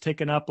flow is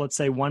ticking up, let's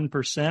say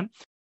 1%.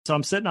 So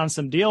I'm sitting on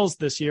some deals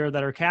this year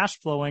that are cash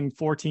flowing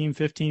 14,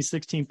 15,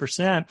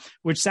 16%,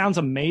 which sounds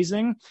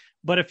amazing.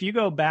 But if you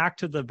go back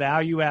to the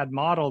value add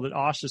model that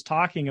Ash is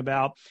talking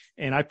about,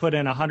 and I put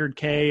in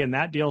 $100K and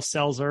that deal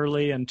sells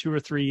early in 2 or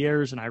 3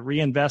 years, and I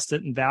reinvest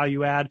it in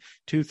value add,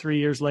 2-3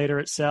 years later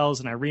it sells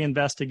and I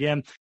reinvest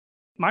again,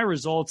 my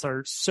results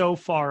are so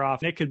far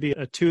off. It could be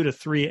a 2 to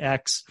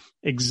 3x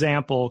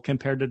example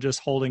compared to just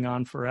holding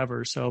on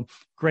forever. So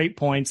great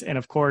points. And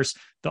of course,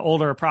 the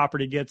older a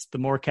property gets, the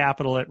more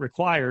capital it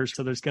requires.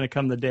 So there's going to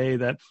come the day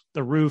that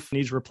the roof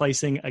needs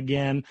replacing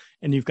again,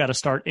 and you've got to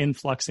start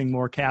influxing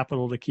more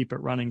capital to keep it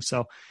running.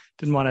 So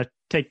didn't want to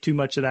take too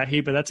much of that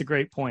heat, but that's a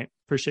great point.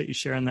 Appreciate you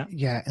sharing that.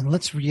 Yeah. And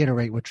let's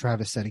reiterate what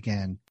Travis said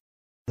again.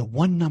 The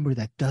one number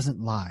that doesn't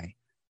lie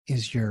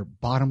is your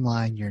bottom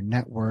line, your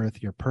net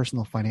worth, your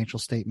personal financial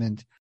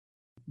statement.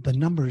 The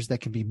numbers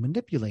that can be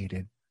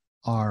manipulated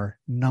are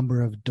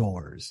number of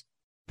doors,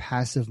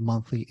 passive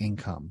monthly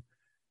income.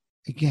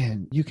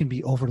 Again, you can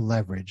be over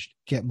leveraged,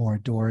 get more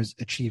doors,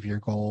 achieve your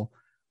goal.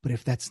 But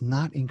if that's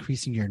not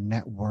increasing your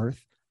net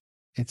worth,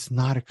 it's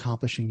not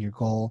accomplishing your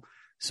goal.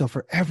 So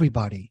for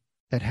everybody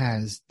that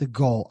has the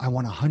goal, I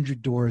want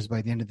 100 doors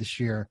by the end of this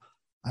year,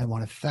 I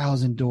want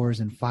 1,000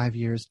 doors in 5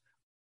 years,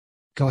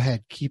 go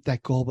ahead, keep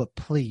that goal, but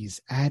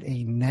please add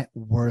a net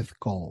worth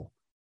goal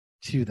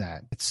to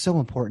that. It's so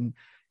important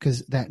because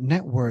that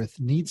net worth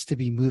needs to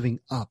be moving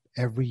up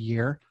every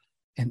year.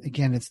 And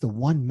again, it's the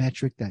one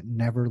metric that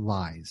never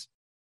lies.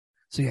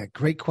 So yeah,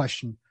 great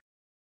question.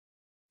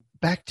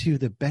 Back to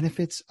the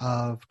benefits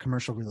of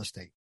commercial real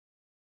estate.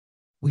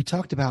 We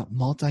talked about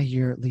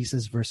multi-year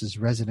leases versus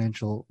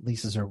residential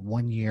leases are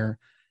 1 year,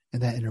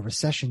 and that in a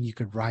recession, you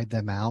could ride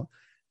them out.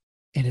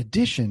 In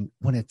addition,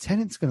 when a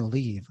tenant's going to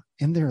leave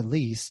in their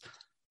lease,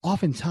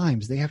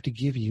 oftentimes they have to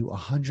give you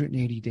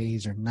 180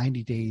 days or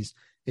 90 days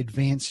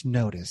advance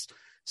notice.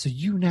 So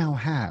you now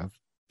have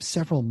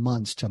several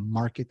months to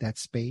market that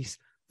space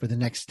for the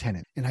next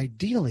tenant. And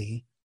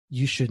ideally,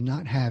 you should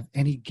not have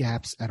any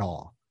gaps at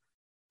all.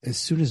 As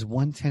soon as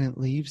one tenant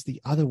leaves,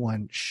 the other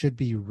one should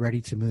be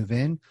ready to move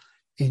in.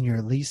 In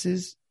your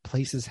leases,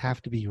 places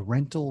have to be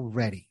rental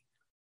ready.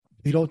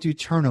 We don't do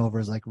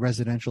turnovers like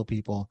residential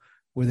people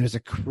where there's a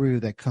crew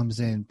that comes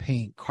in,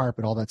 paint,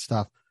 carpet, all that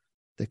stuff.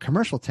 The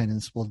commercial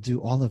tenants will do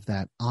all of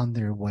that on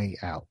their way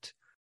out.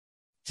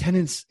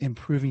 Tenants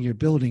improving your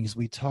buildings,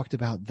 we talked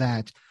about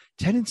that.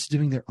 Tenants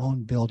doing their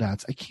own build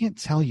outs. I can't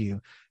tell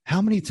you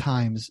how many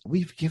times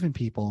we've given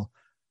people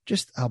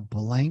just a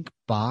blank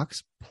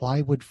box,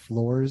 plywood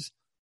floors,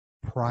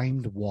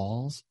 primed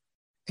walls,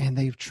 and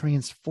they've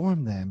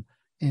transformed them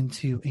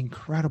into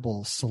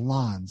incredible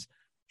salons,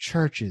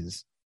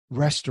 churches,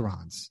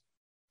 restaurants,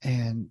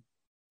 and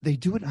they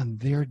do it on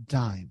their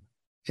dime.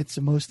 It's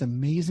the most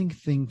amazing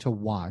thing to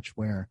watch,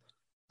 where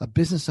a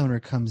business owner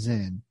comes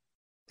in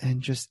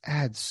and just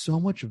adds so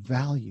much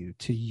value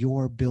to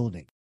your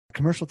building.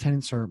 Commercial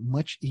tenants are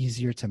much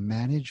easier to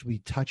manage. We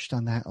touched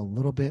on that a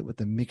little bit with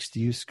the mixed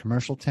use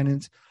commercial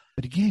tenants.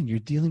 But again, you're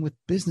dealing with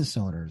business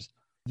owners.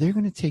 They're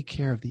going to take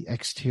care of the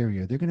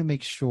exterior. They're going to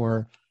make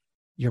sure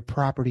your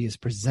property is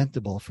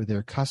presentable for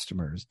their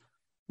customers.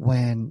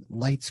 When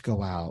lights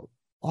go out,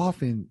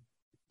 often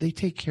they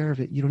take care of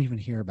it. You don't even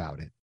hear about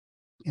it.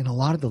 In a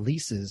lot of the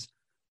leases,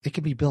 it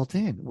can be built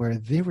in where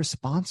they're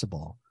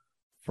responsible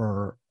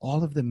for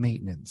all of the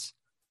maintenance,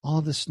 all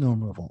of the snow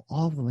removal,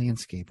 all of the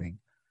landscaping.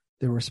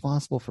 They're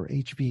responsible for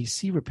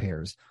HVAC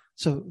repairs.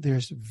 So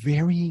there's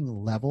varying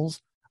levels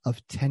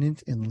of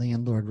tenant and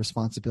landlord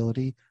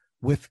responsibility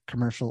with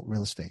commercial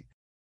real estate.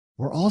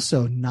 We're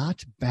also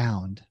not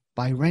bound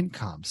by rent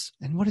comps.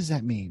 And what does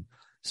that mean?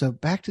 So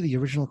back to the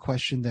original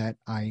question that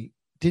I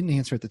didn't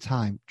answer at the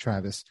time,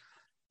 Travis,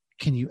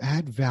 can you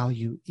add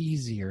value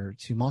easier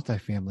to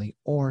multifamily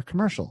or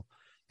commercial?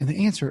 And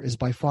the answer is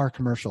by far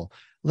commercial.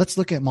 Let's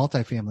look at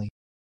multifamily.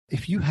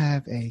 If you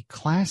have a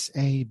Class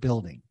A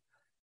building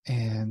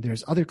and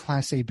there's other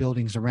Class A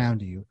buildings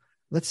around you,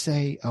 let's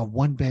say a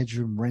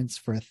one-bedroom rents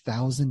for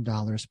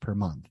 $1,000 per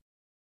month.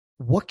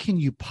 What can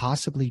you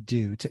possibly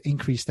do to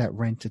increase that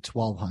rent to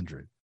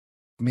 $1,200?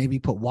 Maybe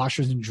put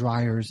washers and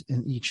dryers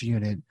in each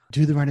unit,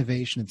 do the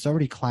renovation. It's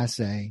already Class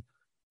A,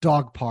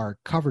 dog park,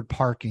 covered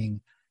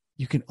parking.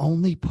 You can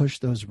only push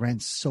those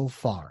rents so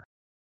far.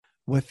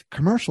 With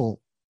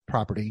commercial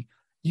property,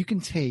 you can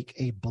take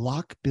a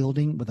block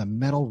building with a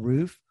metal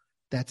roof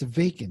that's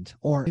vacant,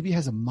 or maybe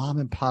has a mom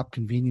and pop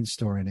convenience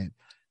store in it.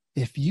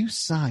 If you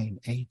sign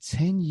a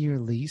 10-year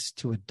lease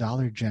to a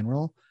Dollar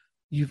General,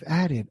 you've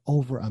added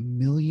over $1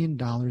 million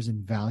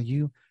in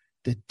value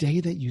the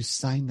day that you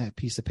sign that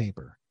piece of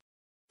paper.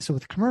 So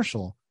with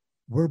commercial,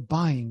 we're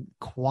buying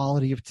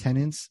quality of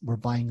tenants. We're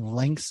buying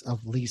lengths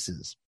of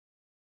leases.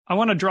 I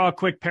want to draw a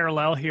quick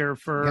parallel here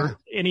for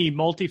any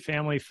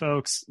multifamily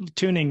folks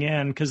tuning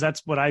in, because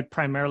that's what I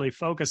primarily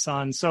focus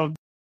on. So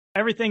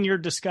everything you're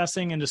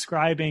discussing and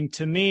describing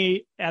to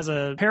me as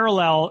a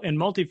parallel in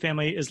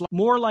multifamily is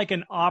more like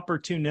an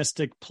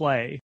opportunistic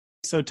play.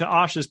 So to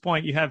Ash's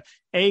point, you have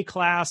A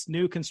class,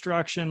 new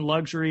construction,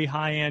 luxury,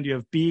 high end. You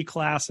have B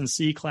class and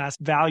C class,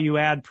 value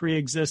add,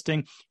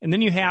 pre-existing. And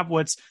then you have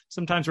what's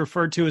sometimes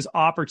referred to as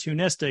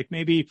opportunistic.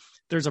 Maybe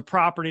there's a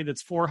property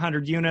that's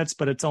 400 units,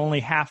 but it's only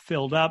half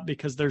filled up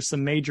because there's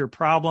some major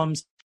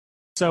problems.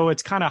 So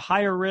it's kind of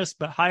higher risk,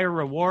 but higher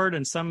reward.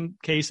 In some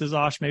cases,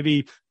 Ash,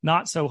 maybe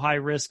not so high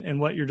risk in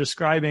what you're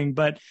describing,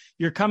 but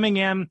you're coming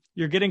in,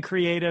 you're getting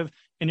creative,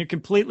 and you're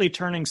completely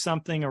turning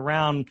something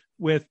around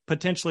with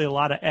potentially a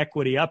lot of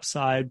equity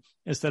upside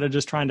instead of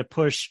just trying to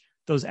push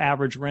those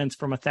average rents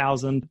from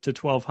 $1,000 to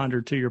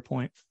 $1,200, to your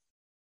point.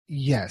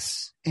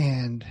 Yes.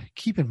 And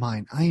keep in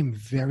mind, I am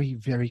very,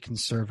 very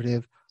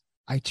conservative.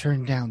 I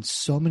turn down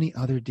so many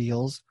other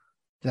deals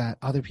that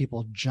other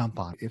people jump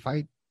on. If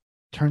I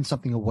turn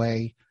something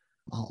away,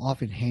 I'll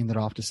often hand it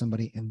off to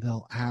somebody and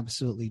they'll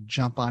absolutely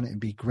jump on it and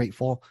be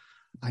grateful.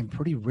 I'm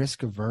pretty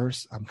risk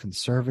averse. I'm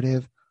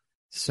conservative.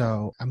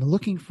 So I'm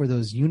looking for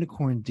those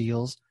unicorn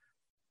deals,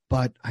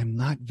 but I'm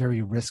not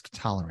very risk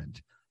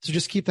tolerant. So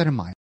just keep that in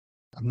mind.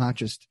 I'm not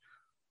just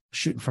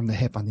shooting from the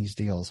hip on these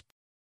deals.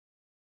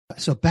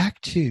 So back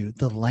to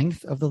the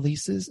length of the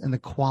leases and the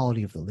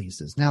quality of the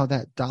leases. Now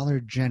that Dollar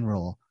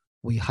General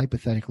we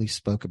hypothetically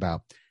spoke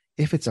about,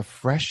 if it's a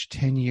fresh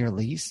 10-year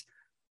lease,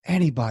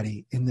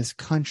 anybody in this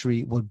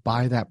country would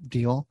buy that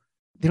deal.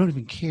 They don't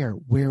even care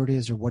where it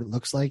is or what it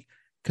looks like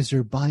because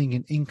they're buying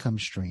an income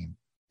stream.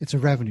 It's a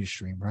revenue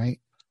stream, right?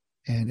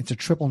 And it's a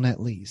triple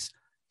net lease.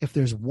 If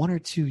there's 1 or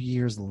 2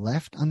 years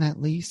left on that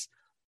lease,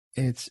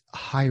 it's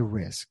high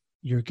risk.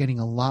 You're getting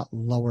a lot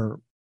lower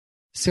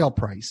sale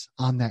price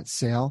on that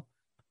sale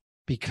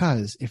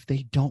because if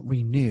they don't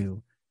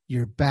renew,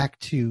 you're back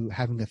to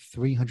having a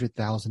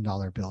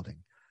 $300,000 building.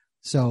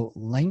 So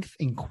length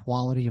and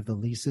quality of the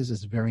leases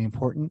is very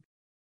important.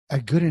 A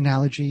good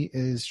analogy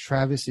is,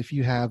 Travis, if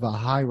you have a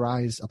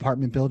high-rise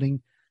apartment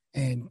building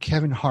and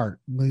Kevin Hart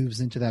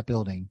moves into that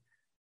building,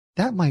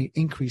 that might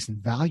increase in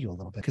value a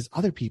little bit because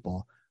other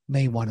people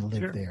may want to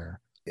live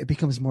there. It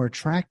becomes more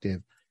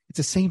attractive. It's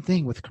the same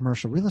thing with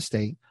commercial real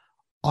estate.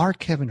 Our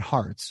Kevin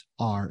Harts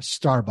are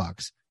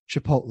Starbucks,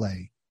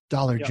 Chipotle,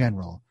 Dollar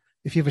General.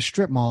 If you have a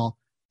strip mall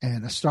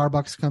and a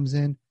Starbucks comes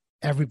in,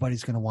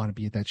 everybody's going to want to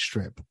be at that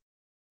strip.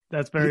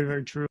 That's very,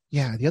 very true.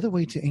 Yeah. The other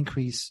way to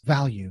increase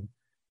value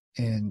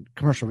in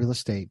commercial real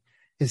estate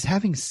is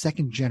having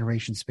second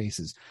generation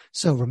spaces.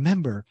 So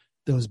remember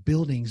those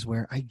buildings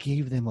where I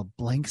gave them a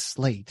blank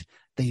slate,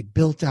 they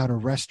built out a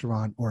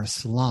restaurant or a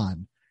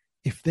salon.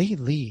 If they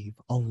leave,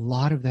 a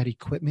lot of that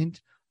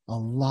equipment, a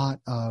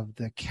lot of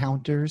the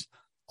counters,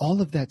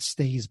 all of that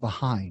stays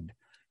behind.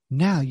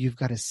 Now you've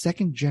got a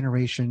second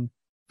generation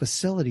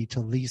facility to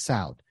lease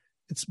out.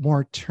 It's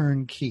more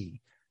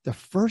turnkey. The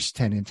first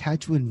tenant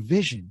had to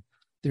envision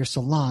their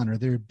salon or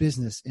their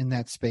business in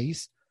that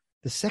space.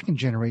 The second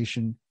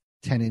generation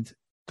tenant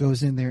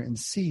goes in there and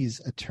sees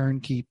a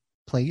turnkey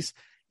place,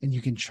 and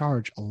you can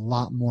charge a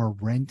lot more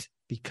rent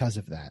because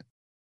of that.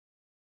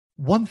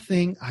 One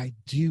thing I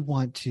do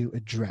want to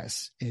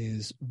address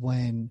is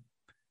when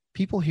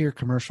people hear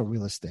commercial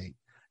real estate,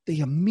 they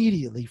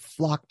immediately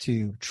flock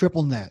to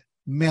triple net,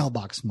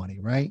 mailbox money,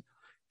 right?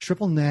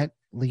 Triple net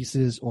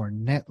leases or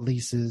net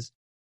leases.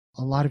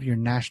 A lot of your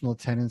national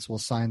tenants will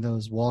sign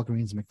those,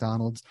 Walgreens,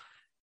 McDonald's.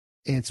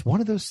 It's one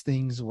of those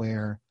things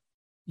where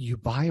you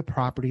buy a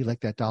property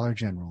like that Dollar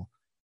General,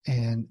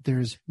 and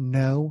there's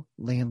no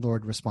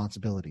landlord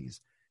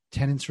responsibilities.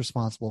 Tenants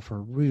responsible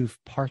for roof,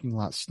 parking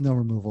lot, snow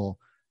removal,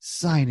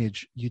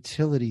 signage,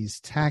 utilities,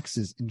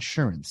 taxes,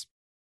 insurance.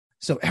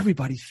 So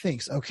everybody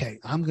thinks, okay,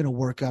 I'm going to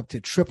work up to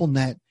triple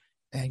net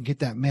and get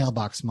that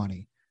mailbox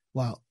money.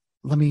 Well,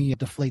 let me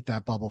deflate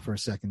that bubble for a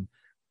second.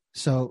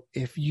 So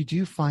if you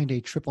do find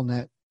a triple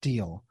net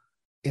deal,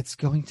 it's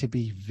going to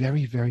be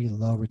very, very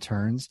low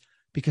returns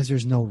because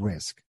there's no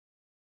risk.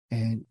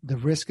 And the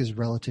risk is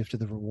relative to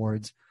the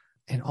rewards.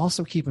 And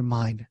also keep in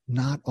mind,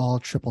 not all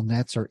triple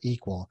nets are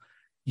equal.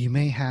 You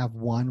may have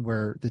one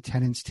where the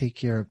tenants take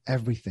care of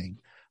everything,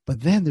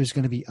 but then there's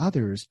going to be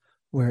others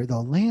where the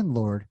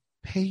landlord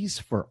pays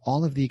for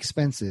all of the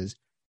expenses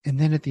and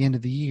then at the end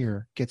of the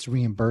year gets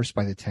reimbursed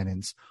by the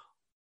tenants.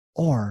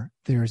 Or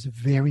there's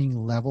varying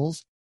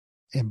levels,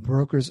 and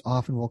brokers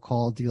often will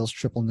call deals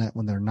triple net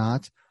when they're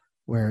not,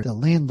 where the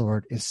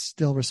landlord is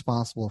still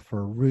responsible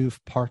for roof,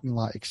 parking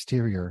lot,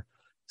 exterior,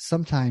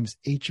 sometimes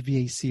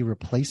HVAC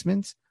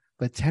replacements,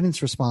 but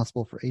tenants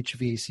responsible for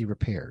HVAC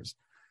repairs.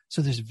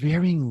 So there's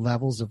varying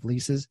levels of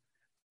leases.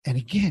 And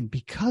again,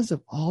 because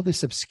of all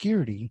this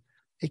obscurity,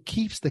 it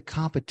keeps the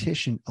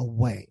competition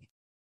away.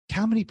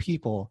 How many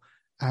people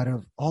out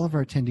of all of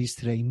our attendees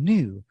today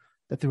knew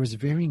that there was a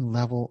varying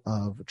level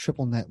of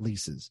triple net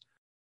leases?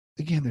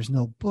 Again, there's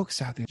no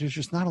books out there. There's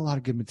just not a lot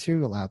of good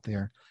material out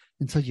there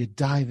until you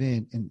dive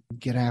in and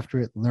get after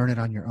it, learn it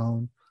on your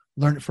own,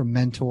 learn it from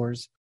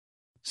mentors.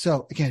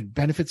 So again,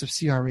 benefits of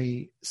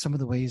CRE, some of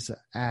the ways that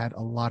add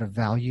a lot of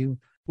value.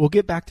 We'll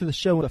get back to the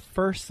show, but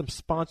first, some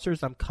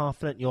sponsors I'm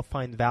confident you'll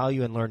find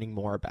value in learning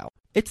more about.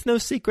 It's no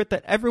secret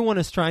that everyone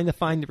is trying to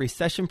find the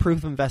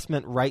recession-proof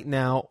investment right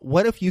now.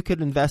 What if you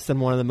could invest in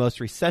one of the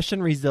most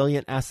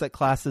recession-resilient asset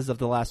classes of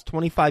the last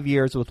 25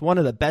 years with one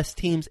of the best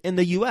teams in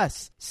the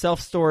U.S.?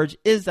 Self-storage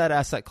is that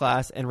asset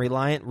class, and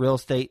Reliant Real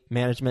Estate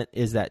Management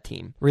is that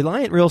team.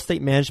 Reliant Real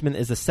Estate Management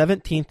is the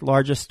 17th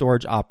largest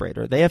storage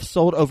operator. They have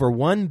sold over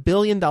 $1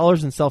 billion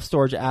in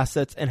self-storage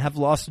assets and have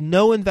lost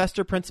no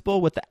investor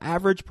principal with the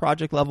average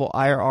project-level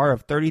IRR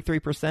of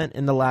 33%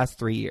 in the last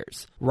 3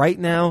 years. Right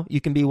now, you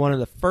can be one of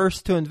the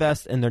first to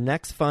invest in their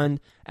next fund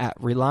at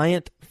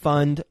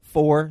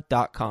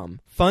ReliantFund4.com.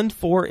 Fund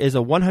 4 is a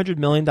 $100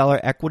 million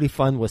equity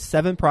fund with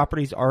 7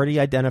 properties already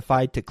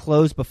identified to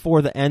close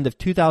before the end of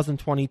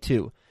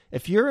 2022.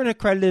 If you're an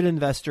accredited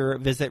investor,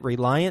 visit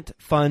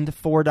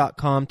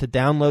ReliantFund4.com to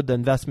download the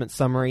investment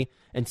summary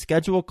and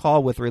schedule a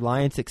call with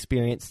Reliant's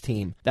experienced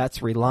team. That's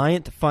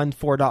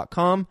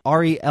ReliantFund4.com,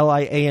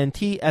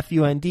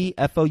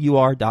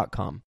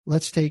 ReliantFundFour.com.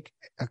 Let's take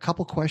a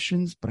couple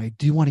questions, but I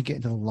do want to get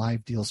into the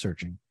live deal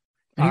searching.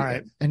 All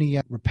right. Any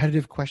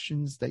repetitive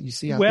questions that you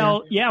see out there?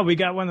 Well, yeah, we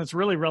got one that's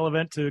really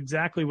relevant to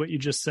exactly what you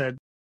just said.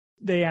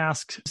 They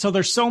asked, so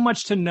there's so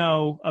much to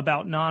know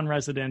about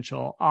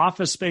non-residential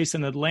office space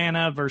in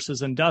Atlanta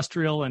versus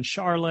industrial in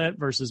Charlotte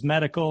versus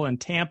medical in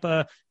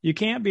Tampa. You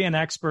can't be an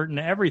expert in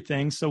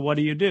everything. So what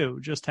do?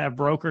 Just have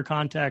broker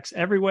contacts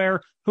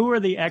everywhere? Who are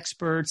the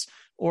experts?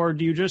 Or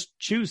do you just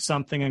choose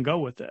something and go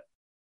with it?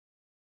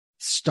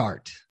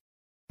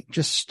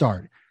 Just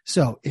start.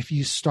 So if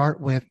you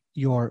start with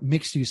your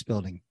mixed use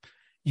building,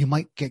 you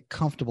might get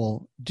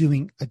comfortable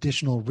doing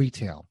additional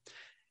retail.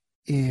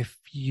 If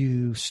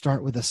you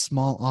start with a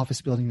small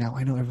office building, now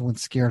I know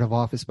everyone's scared of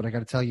office, but I got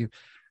to tell you,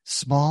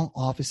 small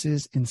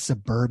offices in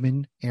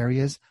suburban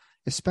areas,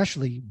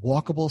 especially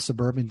walkable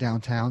suburban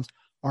downtowns,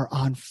 are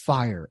on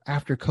fire.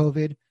 After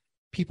COVID,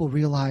 people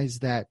realize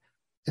that,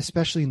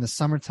 especially in the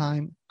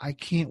summertime, I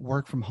can't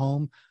work from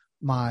home.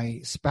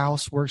 My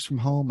spouse works from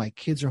home. My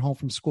kids are home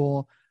from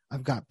school.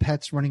 I've got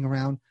pets running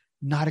around.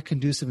 Not a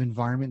conducive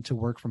environment to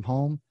work from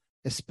home,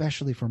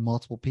 especially for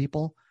multiple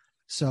people.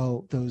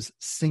 So those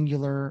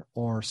singular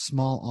or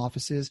small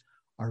offices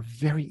are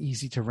very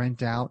easy to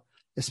rent out,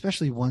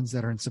 especially ones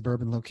that are in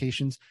suburban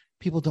locations.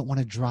 People don't want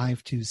to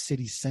drive to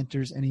city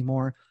centers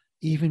anymore.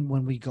 Even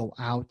when we go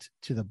out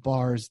to the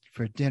bars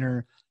for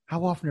dinner,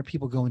 how often are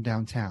people going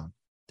downtown?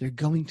 They're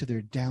going to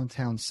their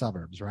downtown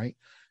suburbs, right?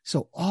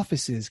 So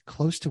offices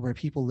close to where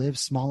people live,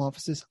 small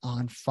offices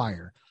on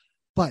fire.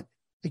 But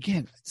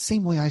again,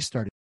 same way I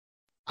started.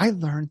 I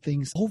learned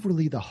things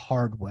overly the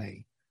hard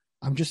way.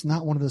 I'm just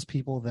not one of those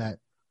people that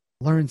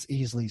learns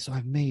easily. So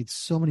I've made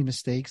so many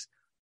mistakes,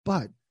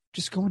 but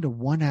just going to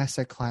one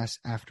asset class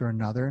after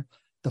another,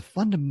 the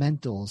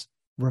fundamentals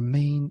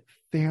remain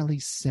fairly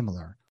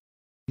similar.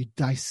 You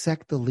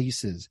dissect the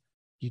leases.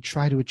 You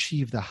try to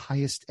achieve the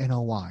highest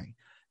NOI.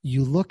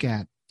 You look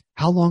at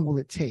how long will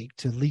it take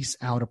to lease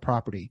out a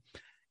property.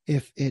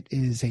 If it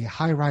is a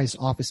high-rise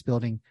office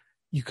building,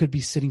 you could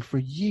be sitting for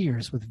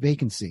years with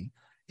vacancy.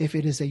 If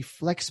it is a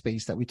flex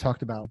space that we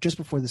talked about just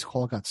before this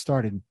call got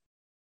started,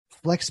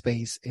 flex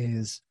space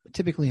is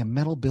typically a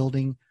metal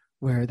building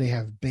where they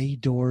have bay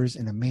doors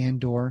and a man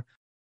door.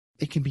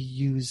 It can be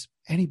used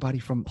anybody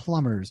from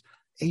plumbers,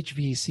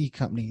 HVAC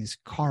companies,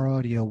 car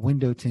audio,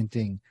 window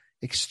tinting,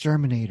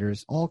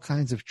 exterminators, all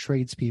kinds of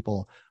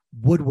tradespeople,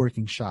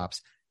 woodworking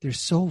shops. They're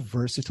so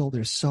versatile.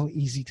 They're so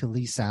easy to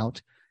lease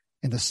out.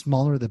 And the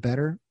smaller, the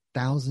better.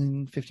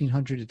 1,000,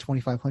 1,500 to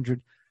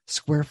 2,500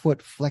 square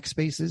foot flex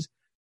spaces.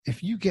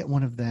 If you get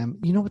one of them,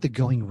 you know what the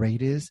going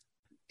rate is?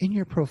 In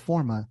your pro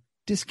forma,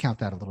 discount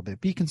that a little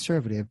bit. Be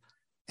conservative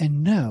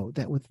and know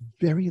that with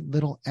very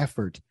little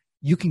effort,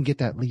 you can get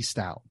that leased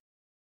out.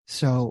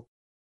 So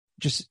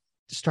just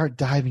start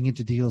diving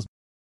into deals.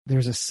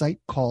 There's a site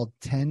called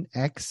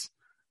 10X,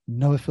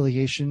 no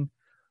affiliation,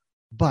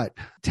 but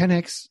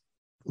 10X,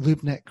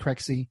 LoopNet,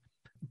 Crexi,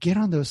 get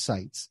on those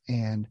sites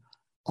and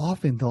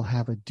often they'll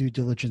have a due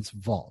diligence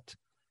vault.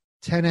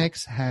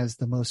 10X has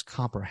the most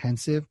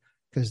comprehensive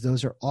because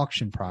those are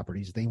auction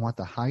properties. They want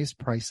the highest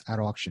price at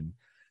auction.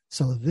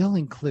 So they'll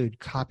include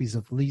copies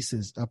of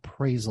leases,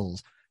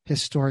 appraisals,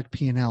 historic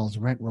P&Ls,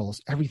 rent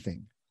rolls,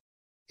 everything.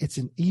 It's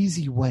an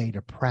easy way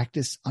to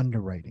practice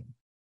underwriting.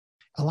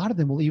 A lot of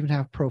them will even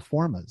have pro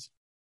formas.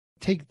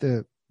 Take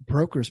the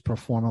broker's pro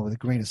forma with a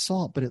grain of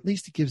salt, but at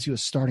least it gives you a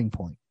starting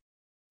point.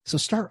 So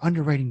start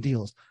underwriting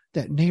deals.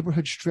 That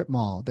neighborhood strip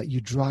mall that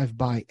you drive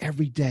by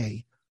every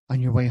day on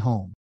your way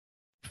home.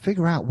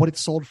 Figure out what it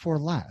sold for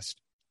last.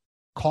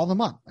 Call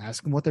them up,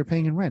 ask them what they're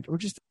paying in rent, or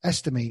just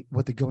estimate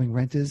what the going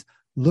rent is.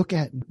 Look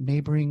at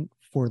neighboring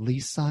for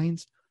lease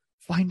signs,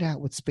 find out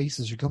what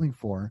spaces you're going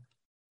for,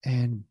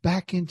 and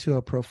back into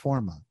a pro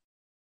forma.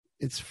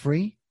 It's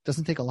free,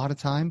 doesn't take a lot of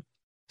time.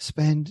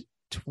 Spend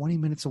 20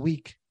 minutes a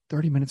week,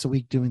 30 minutes a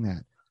week doing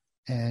that.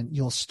 And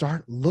you'll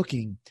start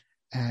looking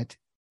at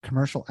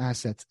commercial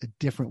assets a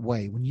different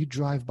way. When you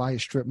drive by a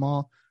strip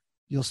mall,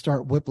 you'll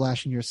start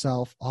whiplashing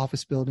yourself,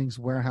 office buildings,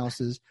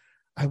 warehouses.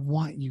 I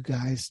want you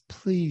guys,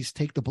 please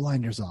take the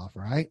blinders off,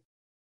 all right?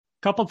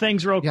 Couple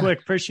things real quick.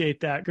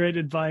 Appreciate that. Great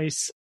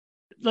advice.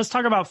 Let's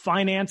talk about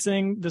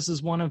financing. This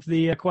is one of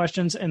the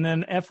questions. And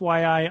then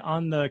FYI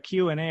on the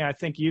Q&A, I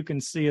think you can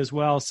see as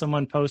well,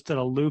 someone posted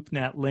a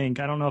LoopNet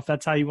link. I don't know if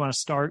that's how you want to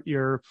start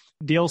your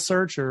deal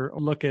search or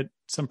look at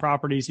some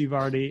properties you've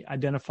already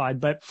identified.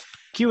 But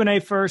Q&A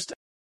first.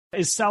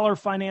 Is seller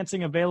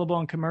financing available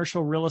in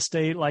commercial real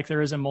estate like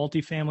there is in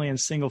multifamily and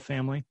single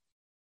family?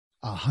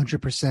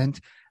 100%.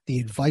 The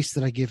advice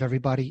that I give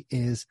everybody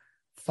is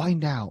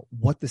find out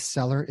what the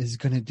seller is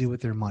going to do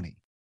with their money.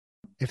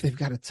 If they've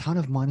got a ton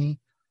of money,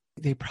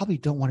 they probably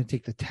don't want to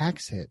take the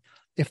tax hit.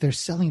 If they're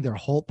selling their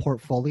whole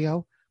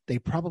portfolio, they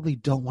probably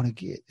don't want to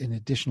get an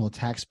additional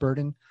tax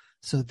burden.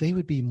 So they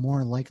would be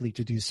more likely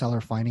to do seller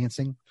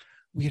financing.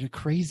 We had a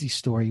crazy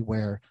story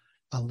where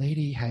a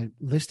lady had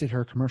listed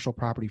her commercial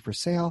property for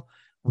sale.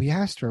 We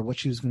asked her what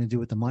she was going to do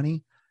with the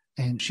money,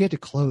 and she had to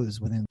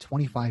close within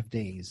 25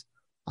 days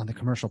on the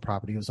commercial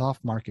property. It was off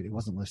market. It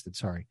wasn't listed,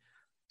 sorry.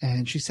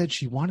 And she said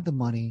she wanted the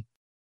money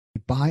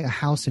to buy a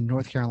house in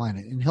North Carolina,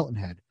 in Hilton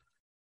Head.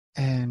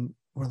 And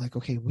we're like,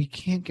 okay, we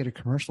can't get a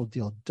commercial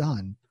deal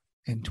done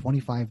in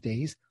 25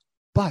 days,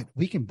 but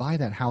we can buy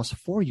that house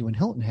for you in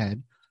Hilton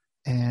Head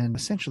and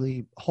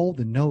essentially hold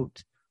the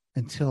note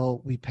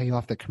until we pay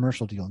off the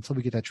commercial deal, until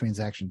we get that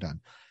transaction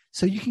done.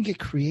 So you can get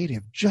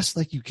creative just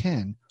like you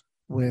can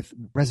with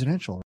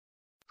residential.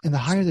 And the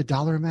higher the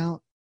dollar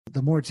amount,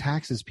 the more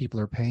taxes people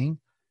are paying.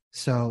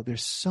 So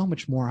there's so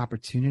much more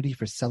opportunity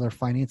for seller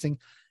financing.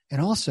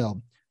 And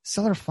also,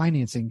 seller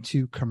financing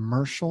to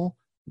commercial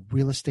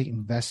real estate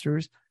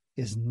investors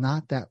is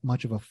not that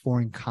much of a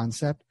foreign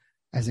concept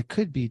as it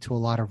could be to a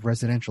lot of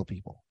residential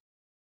people.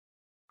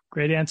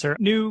 Great answer.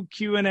 New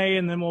Q&A,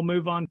 and then we'll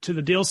move on to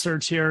the deal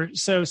search here.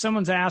 So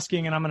someone's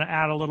asking, and I'm going to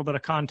add a little bit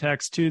of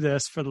context to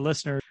this for the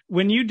listener.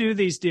 When you do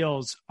these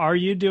deals, are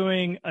you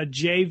doing a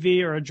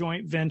JV or a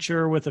joint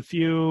venture with a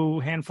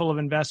few handful of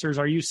investors?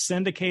 Are you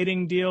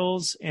syndicating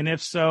deals? And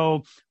if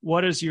so,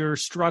 what does your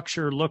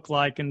structure look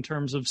like in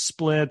terms of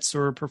splits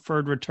or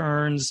preferred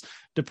returns,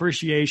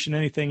 depreciation,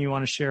 anything you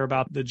want to share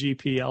about the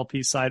GP,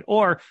 LP side?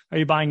 Or are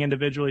you buying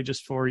individually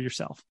just for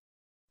yourself?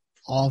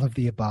 All of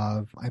the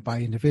above. I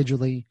buy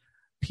individually.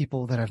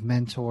 People that I've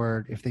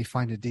mentored, if they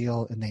find a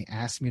deal and they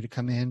ask me to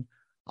come in,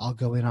 I'll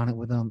go in on it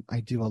with them. I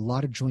do a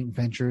lot of joint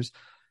ventures.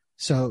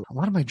 So a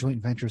lot of my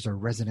joint ventures are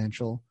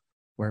residential,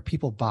 where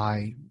people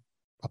buy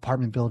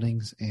apartment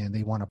buildings and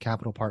they want a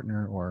capital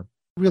partner or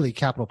really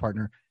capital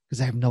partner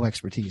because I have no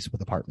expertise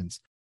with apartments.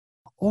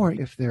 Or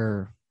if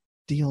they're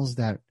deals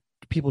that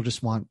people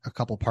just want a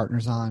couple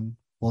partners on,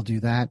 we'll do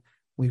that.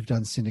 We've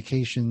done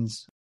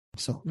syndications.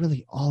 So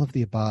really all of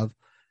the above.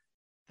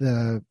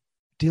 The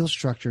deal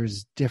structure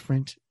is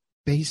different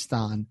based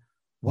on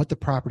what the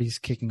property is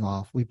kicking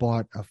off. We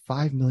bought a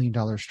 $5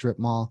 million strip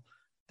mall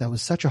that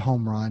was such a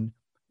home run.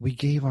 We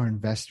gave our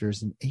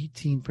investors an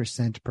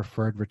 18%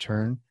 preferred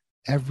return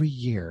every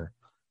year,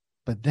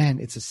 but then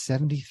it's a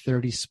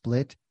 70-30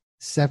 split.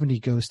 70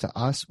 goes to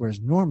us,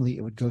 whereas normally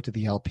it would go to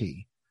the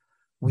LP.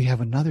 We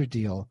have another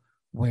deal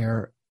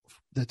where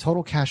the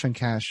total cash on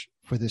cash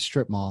for this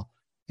strip mall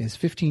is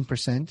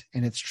 15%,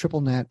 and it's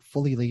triple net,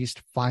 fully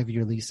leased,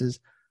 5-year leases,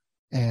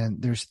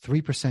 and there's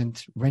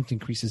 3% rent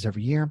increases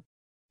every year.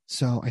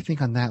 So I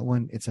think on that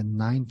one, it's a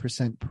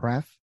 9%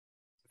 pref,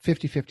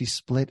 50-50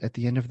 split at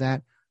the end of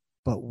that.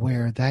 But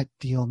where that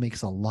deal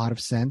makes a lot of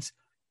sense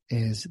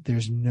is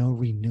there's no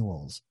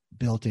renewals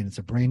built in. It's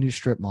a brand new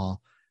strip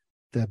mall.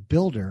 The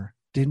builder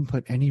didn't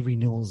put any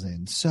renewals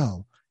in.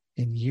 So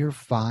in year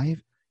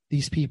 5,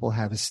 these people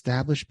have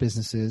established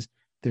businesses.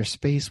 Their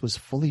space was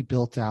fully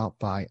built out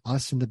by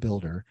us and the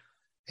builder.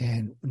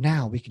 And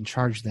now we can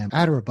charge them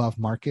at or above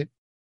market,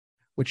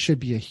 which should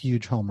be a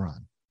huge home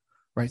run,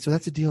 right? So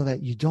that's a deal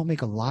that you don't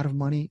make a lot of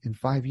money in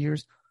 5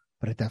 years,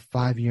 but at that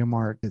 5-year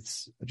mark,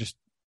 it's just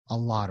a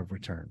lot of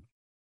return.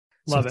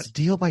 Love It's it.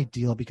 deal by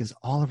deal because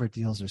all of our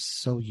deals are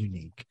so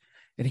unique.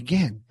 And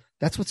again,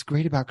 that's what's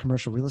great about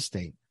commercial real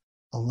estate.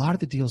 A lot of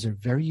the deals are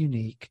very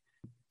unique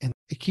and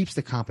it keeps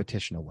the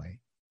competition away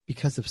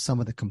because of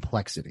some of the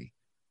complexity.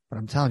 But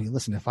I'm telling you,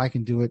 listen, if I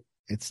can do it,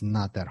 it's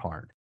not that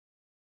hard.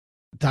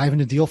 Dive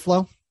into deal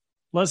flow.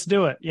 Let's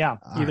do it. Yeah.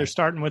 All Either right.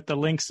 starting with the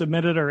link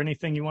submitted or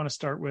anything you want to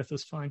start with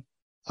is fine.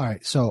 All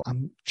right. So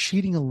I'm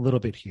cheating a little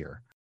bit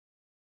here.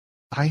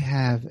 I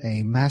have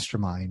a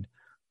mastermind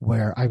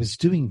where I was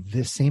doing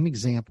this same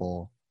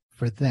example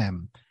for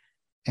them.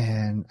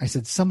 And I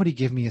said, somebody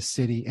give me a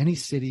city, any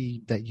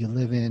city that you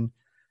live in.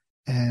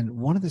 And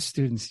one of the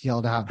students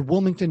yelled out,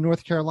 Wilmington,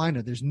 North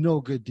Carolina, there's no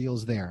good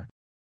deals there.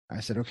 I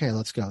said, okay,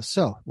 let's go.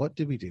 So what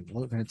did we do?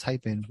 We're going to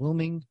type in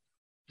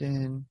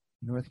Wilmington,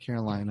 North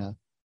Carolina,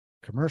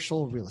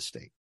 commercial real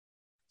estate.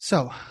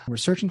 So we're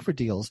searching for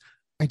deals.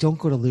 I don't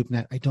go to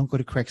LoopNet. I don't go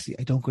to Crexi.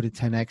 I don't go to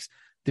 10X.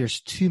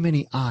 There's too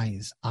many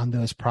eyes on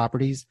those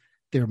properties.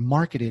 They're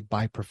marketed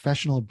by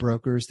professional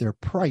brokers. They're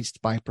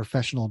priced by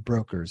professional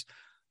brokers.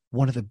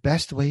 One of the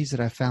best ways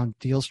that I found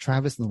deals,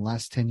 Travis, in the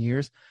last 10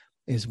 years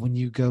is when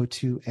you go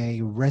to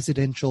a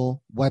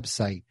residential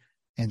website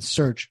and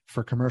search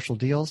for commercial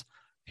deals.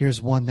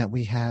 Here's one that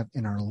we have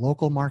in our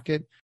local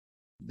market.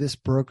 This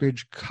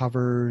brokerage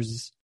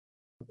covers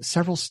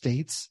several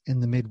states in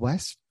the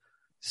Midwest.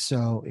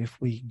 So if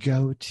we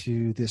go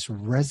to this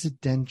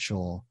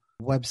residential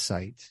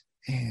website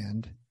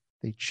and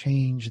they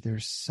change their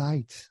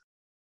site,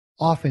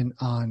 often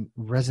on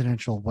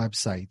residential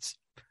websites,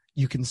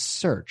 you can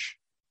search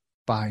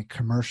by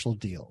commercial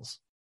deals.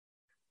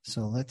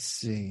 So let's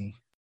see.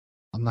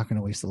 I'm not going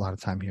to waste a lot of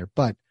time here,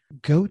 but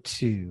go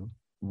to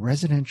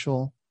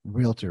residential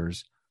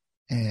realtors.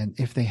 And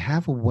if they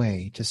have a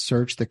way to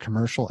search the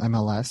commercial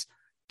MLS,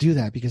 do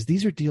that because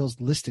these are deals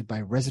listed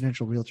by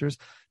residential realtors.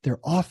 They're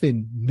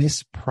often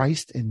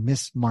mispriced and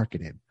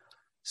mismarketed.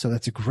 So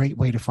that's a great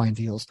way to find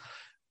deals.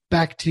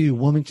 Back to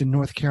Wilmington,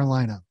 North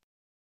Carolina.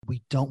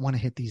 We don't want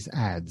to hit these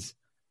ads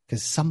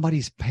because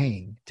somebody's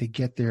paying to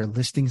get their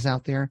listings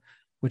out there,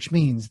 which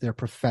means they're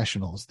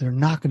professionals. They're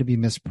not going to be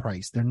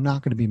mispriced. They're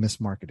not going to be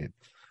mismarketed.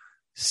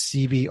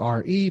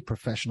 CBRE,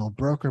 professional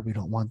broker. We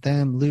don't want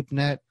them.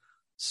 LoopNet.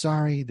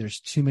 Sorry, there's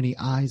too many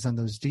eyes on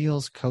those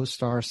deals.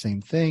 CoStar,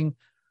 same thing.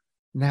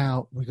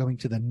 Now we're going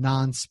to the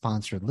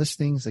non-sponsored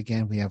listings.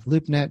 Again, we have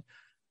LoopNet.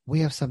 We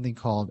have something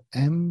called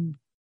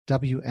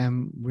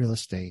MWM Real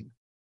Estate.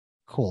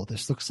 Cool.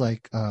 This looks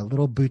like a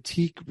little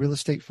boutique real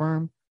estate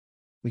firm.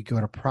 We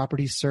go to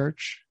property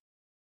search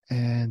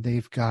and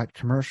they've got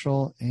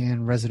commercial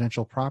and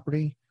residential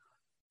property.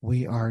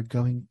 We are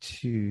going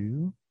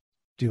to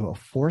do a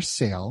for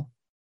sale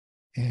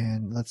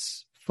and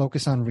let's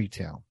focus on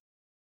retail.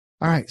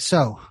 All right.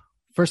 So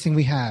first thing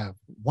we have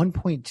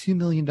 $1.2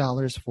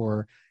 million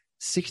for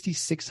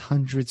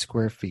 6,600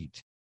 square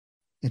feet.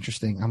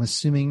 Interesting. I'm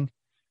assuming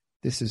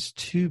this is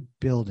 2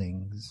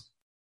 buildings.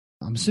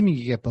 I'm assuming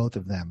you get both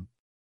of them.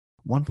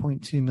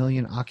 1.2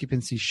 million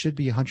occupancy should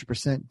be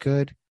 100%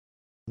 good.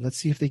 Let's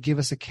see if they give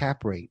us a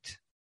cap rate.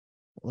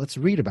 Let's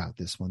read about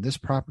this one. This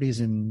property is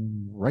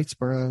in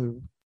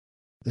Wrightsboro.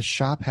 The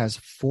shop has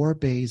 4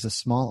 bays, a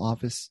small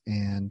office,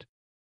 and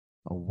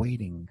a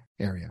waiting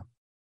area.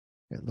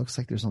 It looks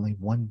like there's only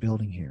 1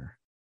 building here,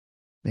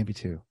 maybe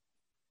 2.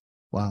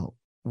 Well,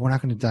 we're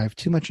not going to dive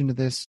too much into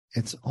this.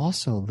 It's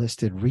also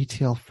listed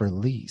retail for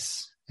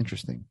lease.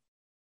 Interesting.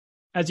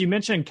 As you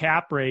mentioned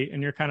cap rate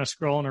and you're kind of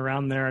scrolling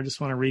around there, I just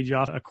want to read you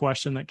off a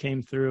question that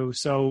came through.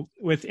 So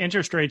with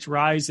interest rates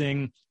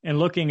rising and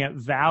looking at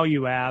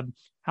value add,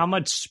 how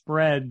much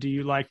spread do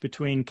you like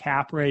between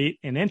cap rate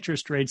and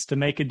interest rates to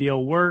make a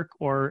deal work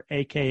or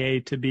AKA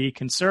to be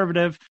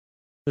conservative?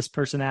 This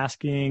person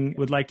asking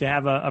would like to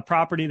have a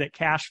property that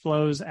cash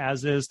flows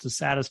as is to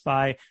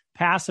satisfy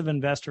passive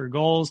investor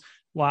goals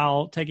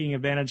while taking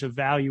advantage of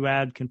value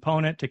add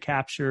component to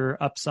capture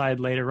upside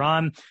later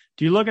on.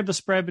 Do you look at the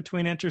spread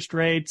between interest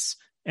rates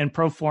and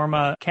pro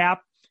forma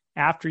cap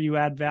after you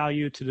add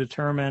value to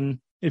determine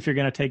if you're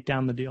going to take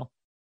down the deal?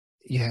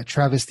 Yeah,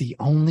 Travis, the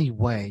only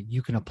way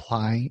you can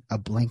apply a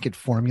blanket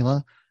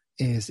formula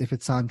is if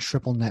it's on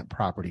triple net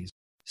properties.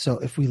 So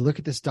if we look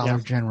at this Dollar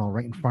General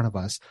right in front of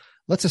us,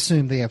 let's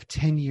assume they have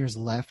 10 years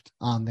left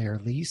on their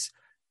lease,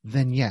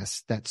 then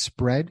yes, that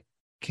spread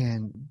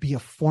can be a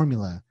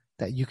formula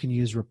that you can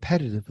use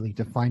repetitively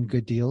to find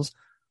good deals.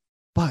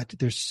 But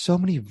there's so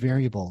many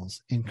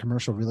variables in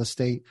commercial real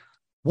estate.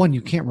 One,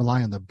 you can't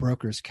rely on the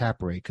broker's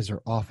cap rate because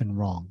they're often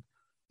wrong.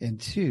 And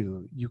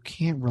two, you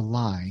can't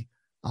rely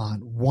on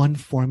one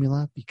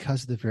formula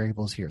because of the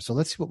variables here. So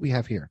let's see what we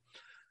have here.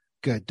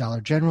 Good.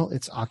 Dollar General,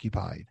 it's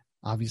occupied.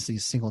 Obviously,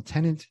 single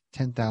tenant,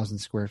 10,000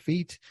 square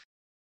feet.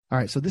 All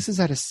right, so this is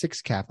at a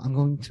 6 cap. I'm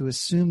going to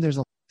assume there's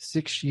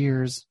 6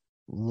 years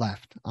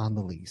left on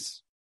the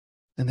lease.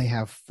 And they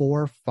have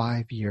 4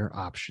 5-year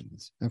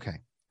options. Okay.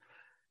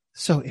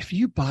 So if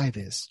you buy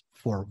this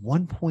for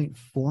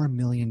 $1.4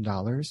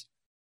 million,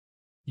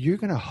 you're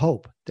going to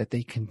hope that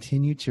they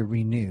continue to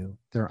renew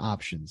their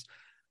options,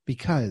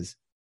 because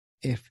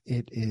if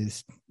it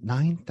is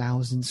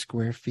 9,000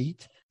 square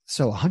feet,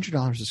 so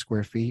 $100 a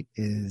square feet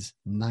is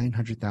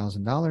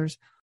 $900,000.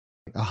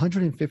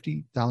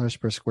 $150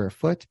 per square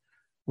foot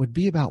would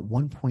be about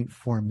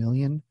 $1.4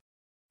 million.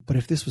 But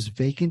if this was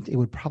vacant, it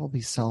would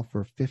probably sell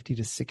for $50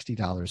 to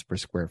 $60 per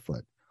square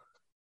foot.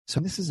 So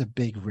this is a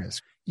big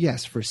risk.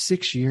 Yes, for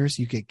 6 years,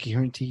 you get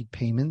guaranteed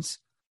payments.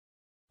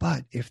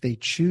 But if they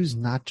choose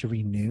not to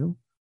renew,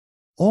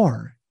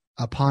 or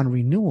upon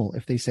renewal,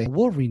 if they say,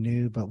 we'll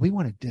renew, but we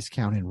want a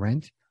discount in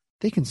rent,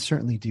 they can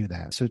certainly do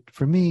that. So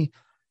for me,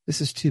 this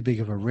is too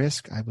big of a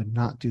risk. I would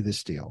not do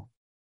this deal.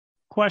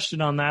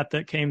 Question on that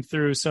came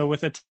through. So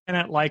with a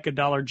tenant like a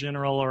Dollar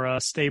General or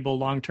a stable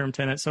long-term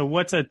tenant, so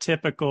what's a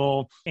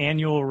typical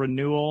annual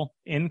renewal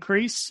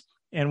increase?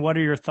 And what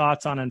are your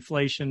thoughts on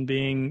inflation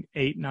being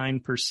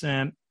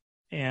 8-9%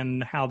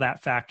 and how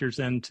that factors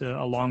into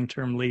a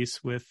long-term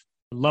lease with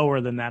lower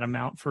than that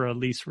amount for a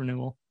lease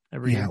renewal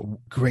every year? Yeah,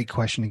 great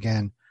question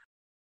again.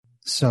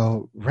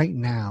 So right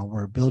now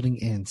we're building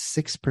in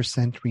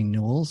 6%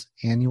 renewals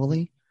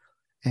annually,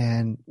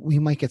 and we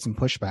might get some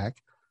pushback,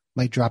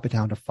 might drop it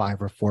down to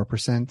 5 or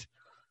 4%.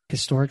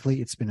 Historically,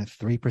 it's been a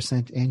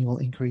 3% annual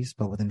increase,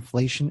 but with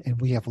inflation,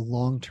 and we have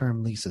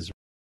long-term leases.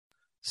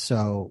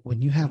 So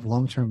when you have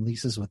long-term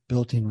leases with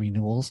built-in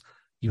renewals,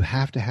 you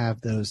have to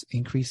have those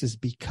increases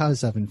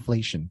because of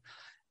inflation.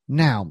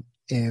 Now,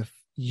 if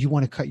you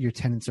want to cut your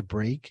tenants a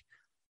break,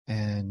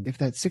 and if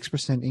that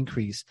 6%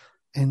 increase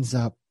ends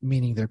up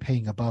meaning they're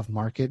paying above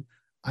market,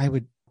 I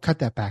would cut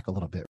that back a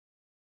little bit.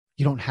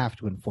 You don't have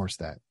to enforce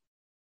that.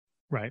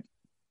 Right.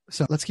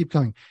 So let's keep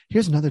going.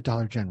 Here's another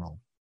Dollar General.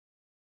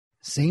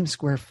 Same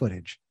square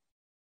footage,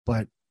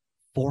 but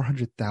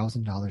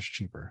 $400,000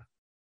 cheaper.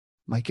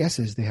 My guess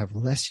is they have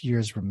less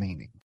years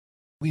remaining.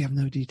 We have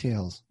no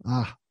details.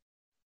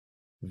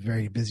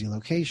 Very busy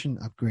location,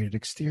 upgraded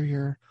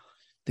exterior.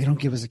 They don't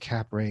give us a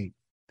cap rate.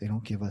 They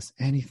don't give us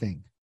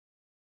anything.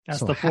 That's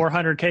so the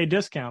 $400K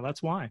discount.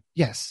 That's why.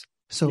 Yes.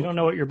 So you don't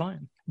know what you're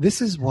buying.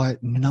 This is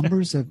what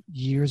numbers of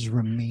years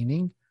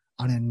remaining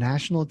on a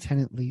national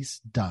tenant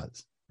lease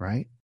does,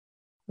 right?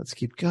 Let's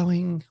keep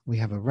going. We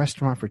have a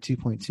restaurant for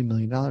 $2.2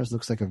 million.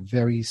 Looks like a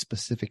very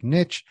specific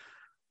niche.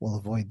 We'll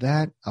avoid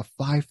that. A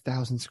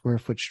 5,000 square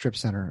foot strip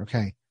center.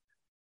 Okay.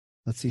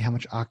 Let's see how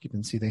much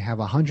occupancy they have.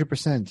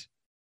 100%.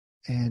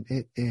 And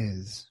it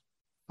is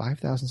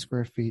 5,000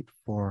 square feet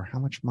for how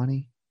much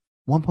money?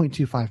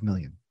 $1.25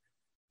 million.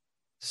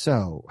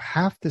 So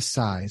half the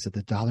size of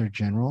the Dollar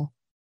General,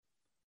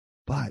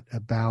 but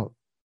about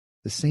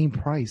the same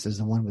price as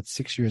the one with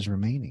 6 years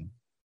remaining.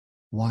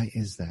 Why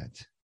is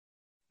that?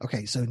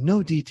 Okay, so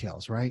no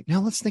details, right? Now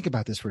let's think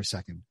about this for a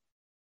second.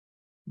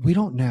 We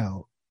don't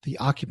know the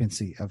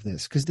occupancy of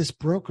this because this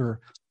broker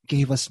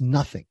gave us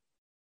nothing.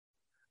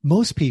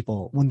 Most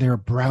people, when they're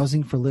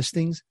browsing for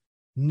listings,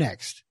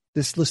 next,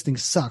 this listing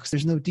sucks.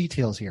 There's no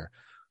details here.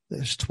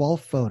 There's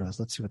 12 photos.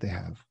 Let's see what they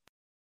have.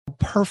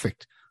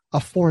 Perfect. A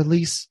for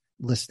lease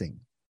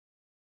listing.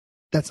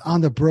 That's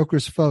on the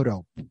broker's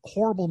photo.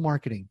 Horrible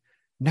marketing.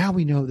 Now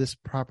we know this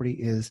property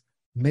is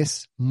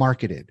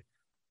mismarketed.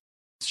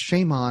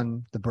 Shame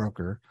on the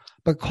broker,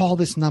 but call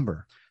this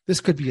number. This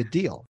could be a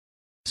deal.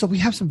 So we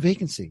have some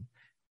vacancy.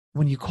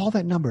 When you call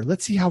that number,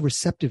 let's see how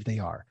receptive they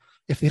are.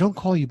 If they don't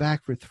call you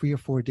back for 3 or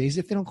 4 days,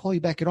 if they don't call you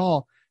back at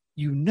all,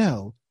 you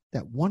know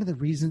that one of the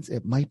reasons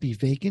it might be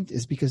vacant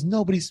is because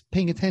nobody's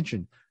paying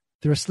attention.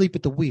 They're asleep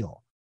at the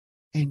wheel.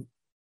 And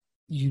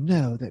you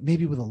know that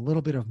maybe with a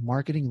little bit of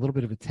marketing, a little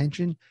bit of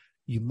attention,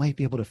 you might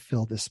be able to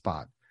fill this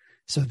spot.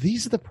 So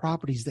these are the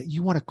properties that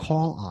you want to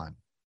call on,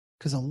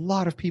 because a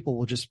lot of people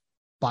will just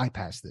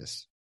bypass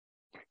this.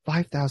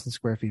 5,000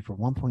 square feet for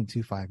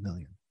 $1.25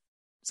 million.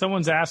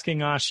 Someone's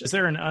asking us, is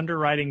there an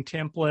underwriting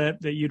template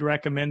that you'd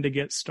recommend to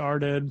get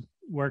started?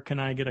 Where can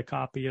I get a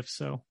copy if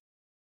so?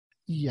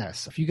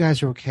 Yes. If you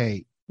guys are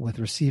okay with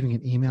receiving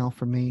an email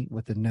from me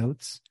with the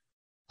notes,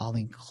 I'll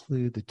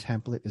include the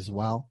template as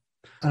well.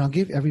 And I'll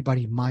give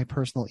everybody my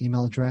personal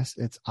email address.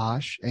 It's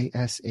Ash,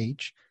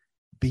 A-S-H,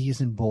 B as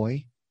in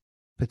boy,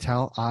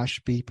 Patel, Ash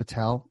B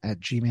Patel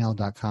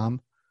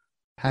 @gmail.com.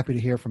 Happy to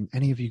hear from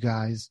any of you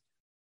guys.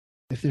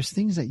 If there's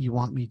things that you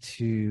want me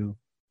to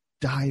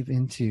dive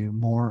into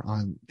more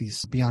on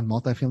these Beyond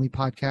Multifamily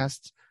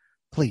podcasts,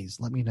 please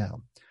let me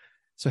know.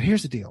 So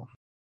here's the deal.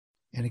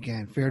 And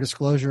again, fair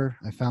disclosure,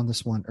 I found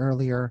this one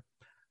earlier,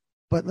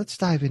 but let's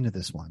dive into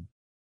this one.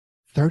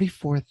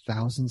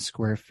 34,000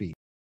 square feet.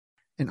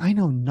 And I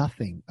know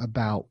nothing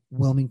about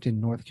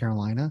Wilmington, North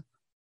Carolina.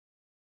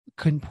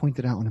 Couldn't point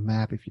it out on a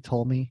map. If you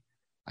told me,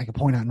 I could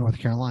point out North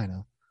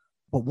Carolina.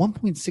 But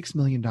 $1.6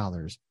 million,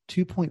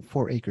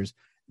 2.4 acres.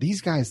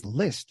 These guys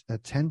list a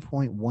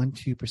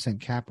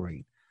 10.12% cap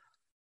rate.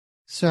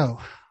 So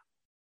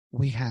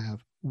we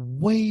have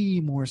way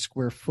more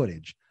square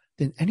footage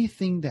than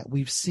anything that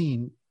we've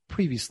seen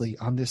previously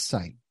on this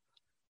site,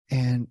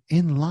 and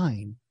in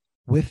line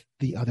with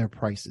the other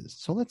prices.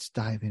 So let's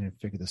dive in and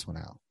figure this one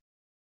out.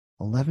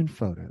 11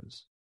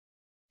 photos.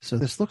 So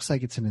this looks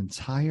like it's an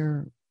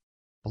entire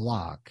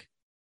block.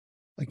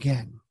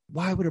 Again,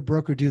 why would a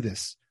broker do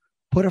this?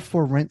 Put a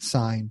for rent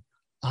sign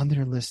on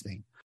their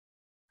listing.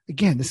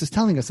 Again, this is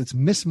telling us it's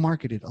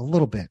mismarketed a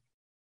little bit.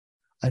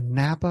 A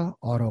Napa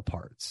Auto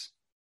Parts.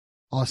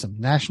 Awesome.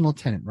 National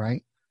tenant,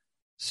 right?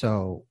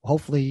 So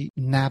hopefully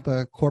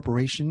Napa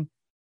Corporation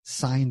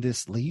signed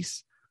this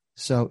lease.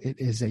 So it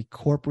is a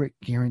corporate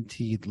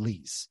guaranteed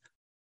lease.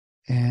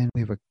 And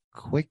we have a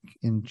quick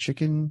and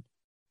chicken.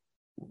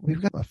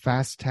 We've got a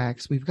fast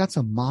tax. We've got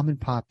some mom and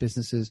pop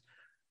businesses,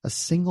 a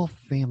single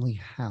family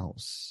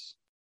house.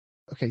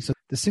 Okay, so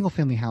the single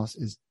family house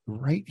is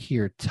right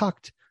here,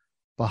 tucked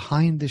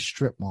behind this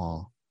strip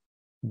mall.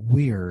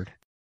 Weird.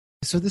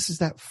 So this is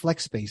that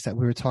flex space that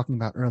we were talking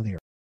about earlier.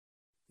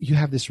 You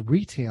have this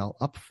retail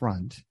up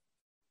front,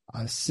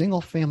 a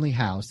single family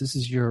house. This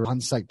is your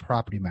on-site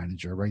property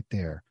manager right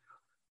there.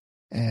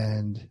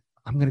 And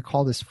I'm going to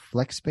call this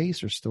flex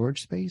space or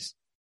storage space.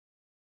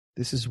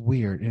 This is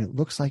weird. And it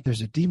looks like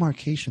there's a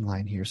demarcation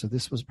line here. So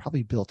this was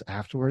probably built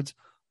afterwards.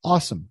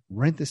 Awesome.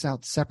 Rent this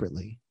out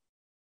separately.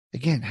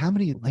 Again, how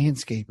many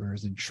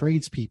landscapers and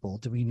tradespeople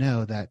do we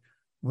know that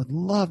would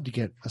love to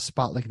get a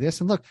spot like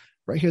this? And look,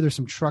 right here, there's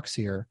some trucks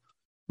here.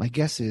 My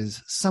guess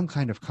is some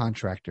kind of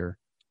contractor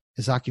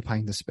is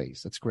occupying the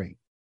space. That's great.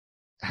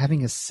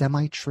 Having a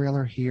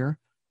semi-trailer here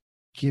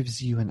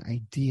gives you an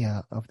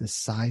idea of the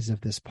size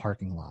of this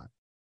parking lot.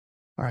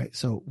 All right,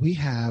 so we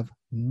have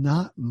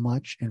not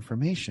much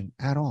information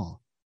at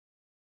all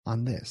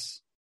on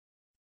this,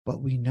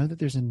 but we know that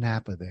there's a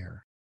Napa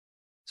there.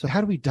 So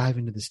how do we dive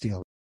into this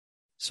deal?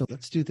 So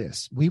let's do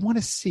this. We want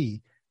to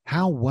see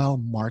how well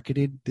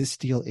marketed this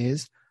deal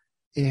is.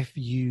 If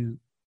you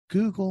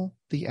Google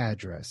the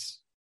address,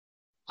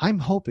 I'm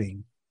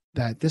hoping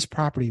that this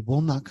property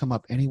will not come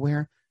up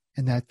anywhere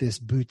and that this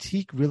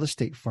boutique real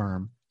estate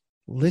firm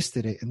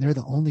listed it and they're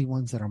the only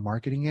ones that are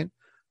marketing it.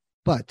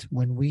 But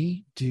when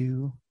we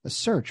do a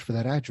search for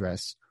that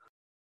address,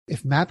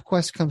 if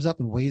MapQuest comes up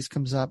and Waze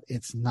comes up,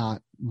 it's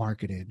not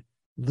marketed.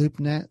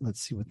 LoopNet,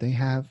 let's see what they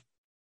have.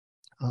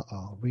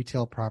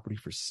 Retail property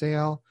for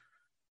sale.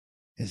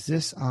 Is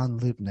this on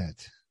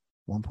LoopNet?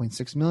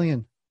 1.6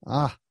 million.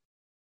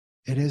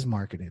 It is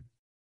marketed.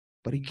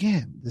 But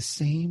again, the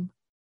same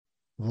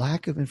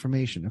lack of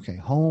information. Okay,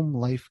 home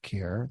life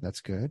care.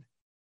 That's good.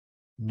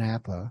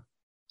 Napa.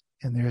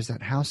 And there's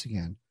that house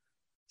again.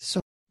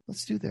 So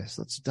let's do this.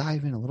 Let's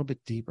dive in a little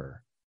bit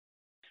deeper.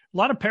 A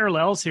lot of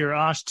parallels here,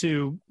 Ash,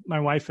 to my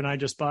wife and I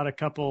just bought a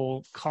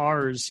couple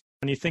cars.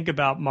 When you think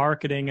about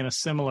marketing in a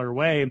similar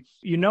way,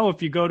 you know,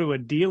 if you go to a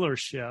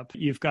dealership,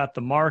 you've got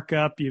the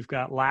markup, you've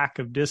got lack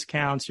of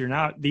discounts. You're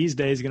not these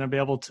days going to be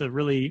able to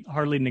really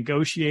hardly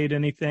negotiate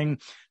anything.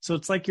 So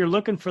it's like you're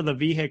looking for the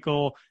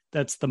vehicle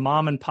that's the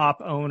mom and pop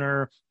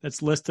owner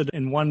that's listed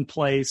in one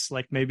place,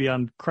 like maybe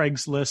on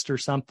Craigslist or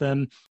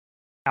something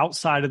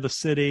outside of the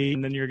city.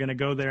 And then you're going to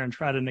go there and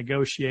try to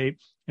negotiate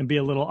and be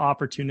a little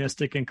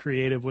opportunistic and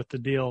creative with the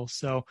deal.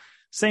 So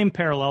same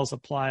parallels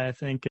apply, I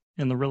think,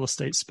 in the real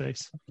estate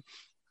space.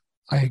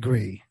 I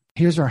agree.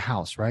 Here's our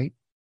house, right?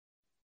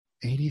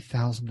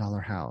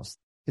 $80,000 house.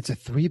 It's a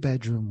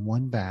 3-bedroom,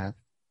 1-bath,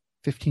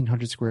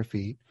 1,500 square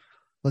feet.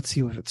 Let's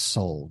see if it's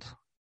sold.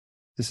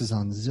 This is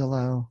on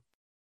Zillow.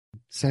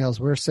 Sales.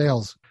 Where's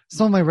sales?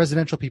 Some of my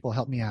residential people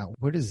help me out.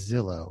 Where does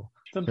Zillow?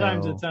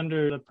 Sometimes it's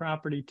under the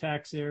property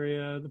tax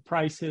area, the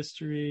price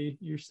history.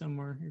 You're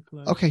somewhere. You're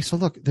close. Okay, so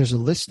look, there's a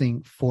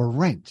listing for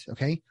rent,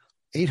 okay?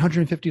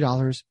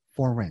 $850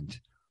 for rent.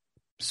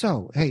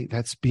 So, hey,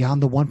 that's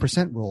beyond the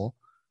 1% rule.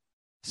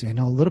 See, I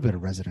know a little bit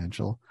of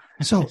residential.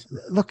 So,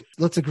 look,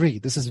 let's agree.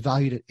 This is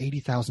valued at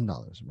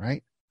 $80,000,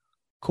 right?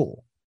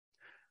 Cool.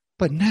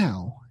 But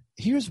now,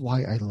 here's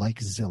why I like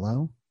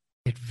Zillow.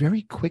 It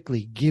very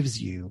quickly gives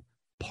you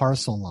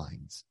parcel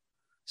lines.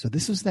 So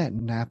this was that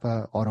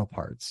Napa Auto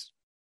Parts.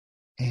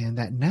 And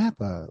that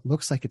Napa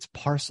looks like it's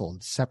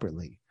parceled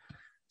separately.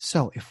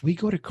 So if we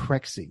go to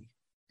Crexi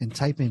and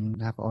type in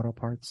Napa Auto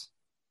Parts.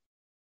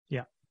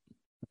 Yeah.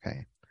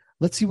 Okay.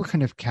 Let's see what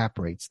kind of cap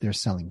rates they're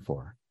selling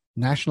for.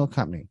 National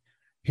company.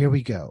 Here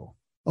we go.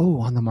 Oh,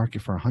 on the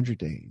market for 100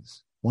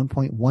 days.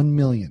 1.1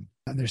 million.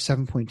 And there's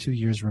 7.2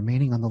 years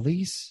remaining on the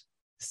lease.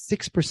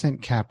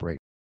 6% cap rate.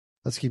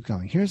 Let's keep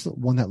going. Here's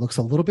one that looks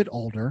a little bit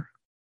older.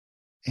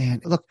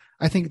 And look,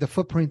 I think the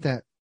footprint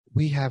that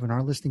we have in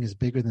our listing is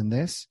bigger than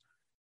this.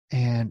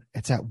 And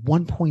it's at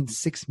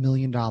 $1.6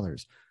 million.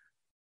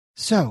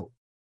 So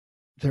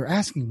they're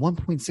asking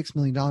 $1.6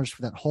 million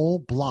for that whole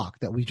block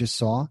that we just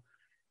saw.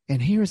 And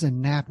here's a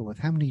Napa with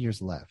how many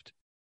years left?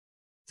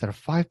 It's at a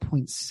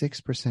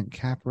 5.6%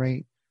 cap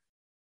rate.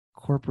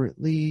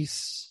 Corporate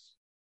lease.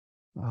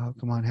 Oh,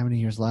 come on. How many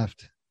years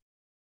left?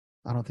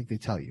 I don't think they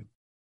tell you.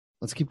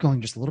 Let's keep going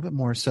just a little bit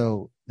more.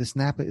 So this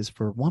Napa is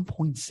for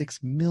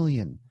 $1.6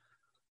 million.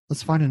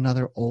 Let's find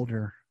another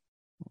older,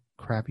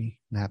 crappy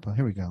Napa.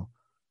 Here we go.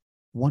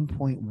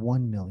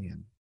 $1.1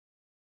 million.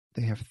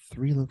 They have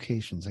 3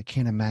 locations. I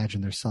can't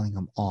imagine they're selling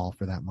them all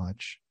for that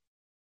much.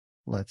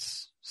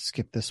 Let's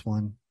skip this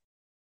one.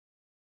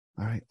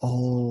 All right.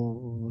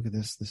 Oh, look at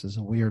this. This is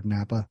a weird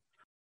Napa.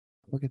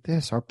 Look at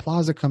this. Our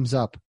plaza comes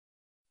up.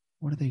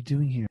 What are they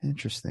doing here?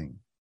 Interesting.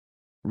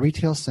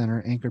 Retail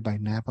center anchored by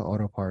Napa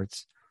Auto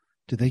Parts.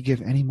 Do they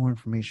give any more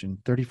information?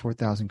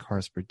 34,000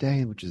 cars per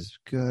day, which is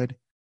good.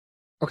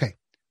 Okay.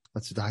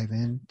 Let's dive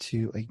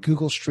into a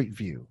Google Street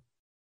View.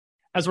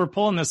 As we're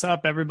pulling this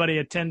up, everybody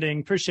attending,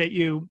 appreciate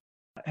you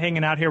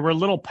hanging out here. We're a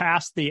little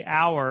past the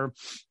hour.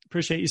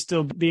 Appreciate you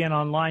still being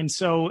online.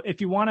 So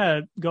if you want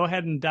to go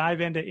ahead and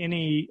dive into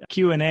any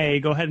Q&A,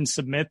 go ahead and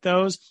submit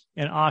those.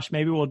 And Ash,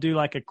 maybe we'll do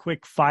like a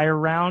quick fire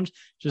round.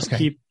 Just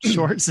keep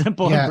short,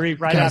 simple, and brief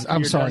right guys, after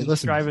I'm you're sorry. done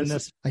Listen,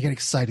 this. I get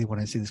excited when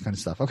I see this kind of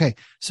stuff. Okay,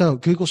 so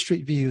Google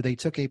Street View, they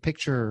took a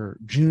picture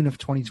June of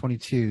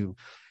 2022.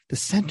 The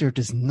center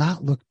does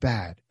not look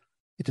bad.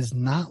 It does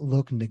not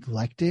look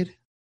neglected.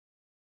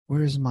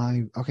 Where's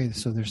my, okay,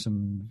 so there's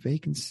some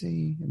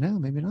vacancy. No,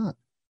 maybe not.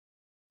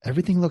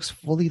 Everything looks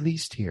fully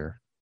leased here.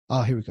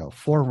 Oh, here we go.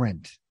 For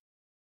rent.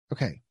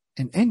 Okay.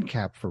 An end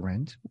cap for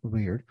rent.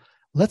 Weird.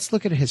 Let's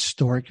look at a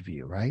historic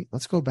view, right?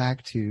 Let's go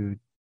back to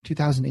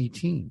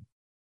 2018.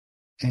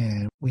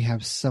 And we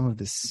have some of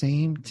the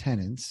same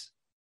tenants.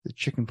 The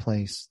chicken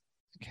place.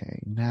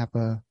 Okay.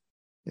 Napa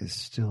is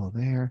still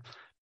there.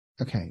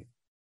 Okay.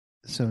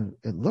 So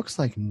it looks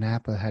like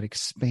Napa had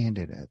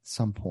expanded at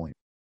some point.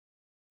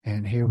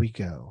 And here we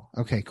go.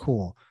 Okay,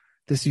 cool.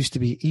 This used to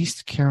be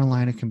East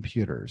Carolina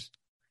Computers.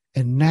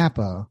 And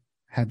Napa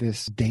had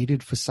this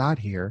dated facade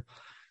here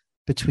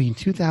between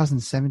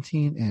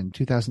 2017 and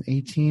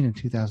 2018 and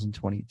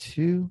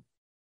 2022.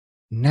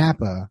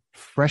 Napa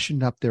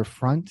freshened up their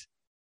front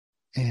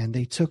and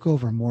they took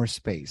over more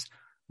space.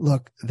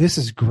 Look, this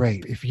is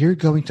great. If you're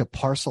going to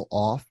parcel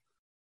off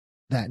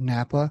that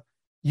Napa,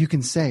 you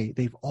can say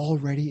they've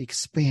already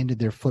expanded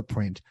their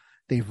footprint.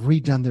 They've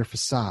redone their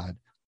facade.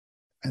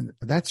 And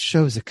that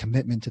shows a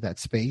commitment to that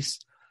space.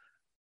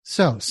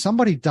 So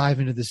somebody dive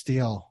into this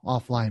deal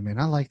offline, man.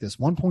 I like this.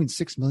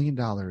 $1.6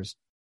 million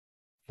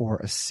for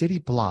a city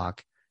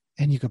block.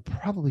 And you could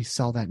probably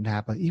sell that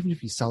Napa, even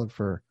if you sell it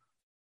for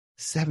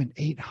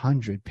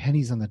 700-800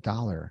 pennies on the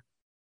dollar.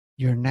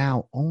 You're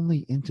now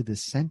only into the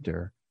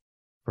center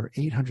for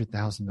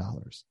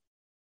 $800,000.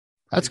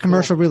 That's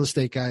commercial real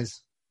estate,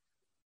 guys.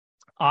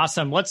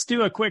 Awesome. Let's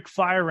do a quick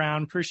fire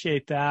round.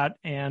 Appreciate that.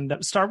 And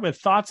start with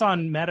thoughts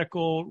on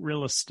medical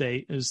real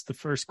estate is the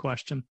first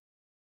question.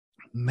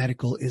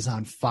 Medical is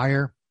on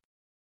fire.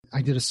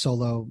 I did a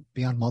solo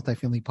Beyond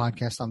Multifamily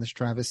podcast on this,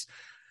 Travis.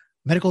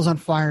 Medical is on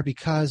fire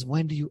because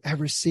when do you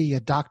ever see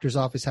a doctor's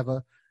office have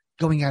a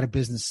going out of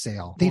business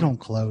sale? They don't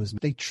close.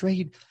 They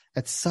trade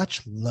at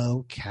such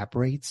low cap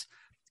rates.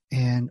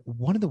 And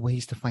one of the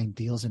ways to find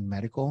deals in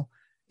medical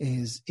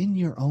is in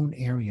your own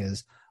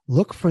areas.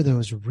 Look for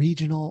those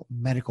regional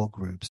medical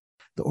groups,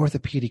 the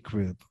orthopedic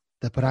group,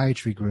 the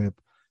podiatry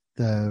group,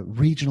 the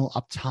regional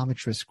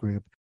optometrist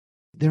group.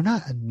 They're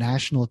not a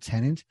national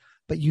tenant,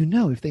 but you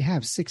know if they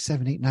have 6,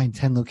 7, 8, 9,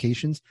 10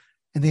 locations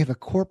and they have a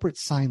corporate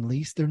signed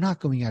lease, they're not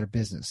going out of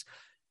business.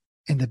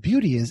 And the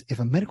beauty is if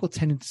a medical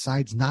tenant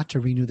decides not to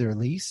renew their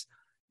lease,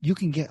 you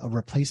can get a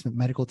replacement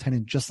medical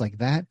tenant just like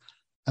that.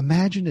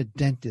 Imagine a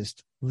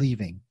dentist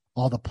leaving.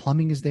 All the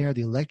plumbing is there.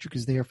 The electric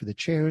is there for the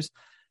chairs.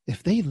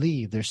 If they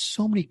leave, there's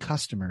so many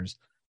customers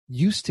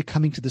used to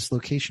coming to this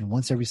location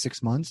once every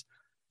 6 months.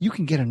 You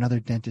can get another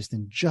dentist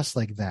in just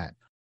like that.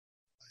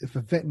 If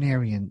a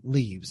veterinarian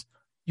leaves,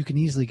 you can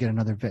easily get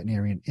another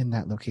veterinarian in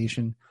that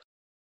location.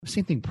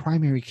 Same thing,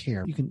 primary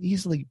care. You can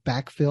easily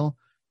backfill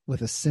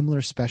with a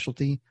similar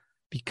specialty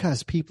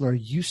because people are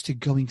used to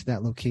going to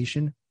that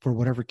location for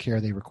whatever care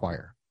they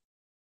require.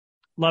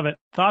 Love it.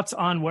 Thoughts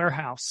on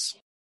warehouse?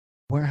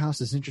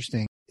 Warehouse is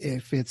interesting.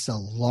 If it's a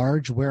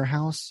large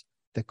warehouse,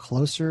 the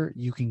closer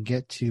you can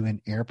get to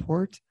an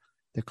airport,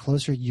 the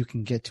closer you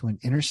can get to an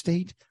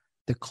interstate,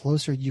 the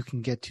closer you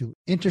can get to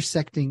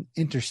intersecting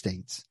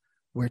interstates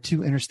where two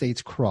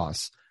interstates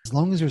cross. As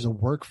long as there's a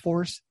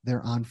workforce,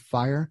 they're on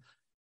fire.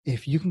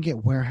 If you can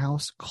get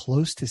warehouse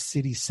close to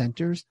city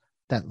centers,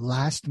 that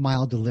last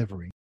mile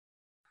delivery.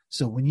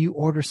 So when you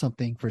order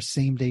something for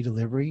same day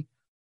delivery,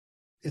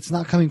 it's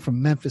not coming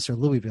from Memphis or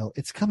Louisville.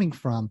 It's coming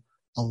from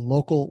a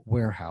local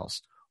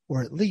warehouse,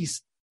 or at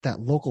least that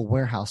local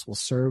warehouse will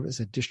serve as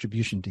a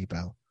distribution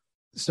depot.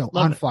 So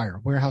on fire,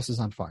 warehouse is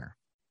on fire.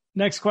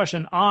 Next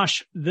question.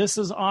 Ash, this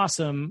is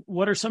awesome.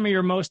 What are some of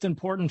your most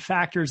important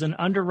factors in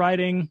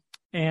underwriting,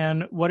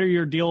 and what are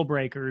your deal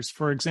breakers?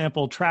 For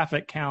example,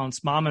 traffic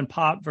counts, mom and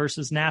pop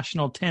versus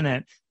national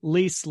tenant,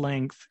 lease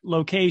length,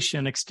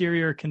 location,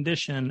 exterior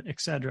condition,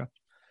 etc.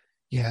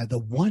 Yeah, the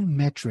one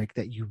metric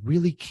that you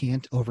really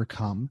can't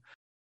overcome,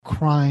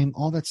 crime,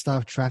 all that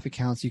stuff, traffic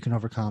counts you can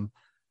overcome.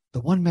 The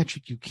one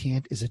metric you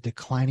can't is a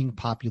declining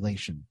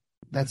population.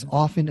 That's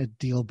often a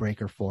deal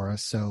breaker for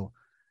us. So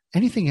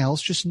anything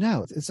else, just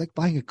know. It's like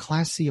buying a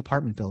Class C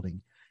apartment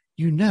building.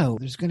 You know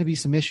there's going to be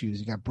some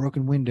issues. You got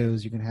broken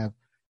windows. You're going to have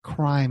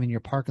crime in your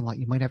parking lot.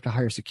 You might have to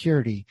hire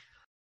security.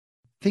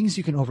 Things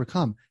you can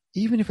overcome.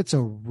 Even if it's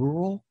a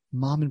rural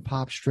mom and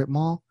pop strip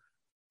mall,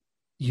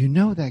 you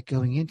know that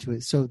going into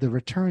it. So the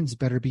returns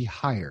better be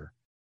higher.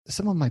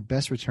 Some of my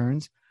best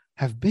returns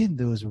have been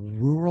those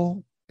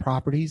rural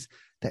properties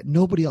that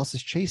nobody else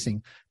is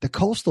chasing. The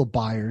coastal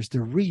buyers, the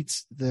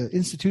REITs, the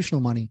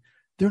institutional money,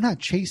 they're not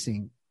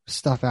chasing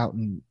stuff out in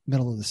the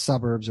middle of the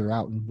suburbs or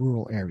out in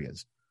rural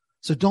areas.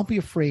 So don't be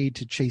afraid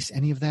to chase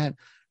any of that.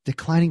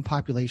 Declining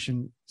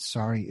population,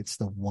 sorry, it's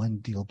the one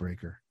deal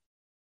breaker.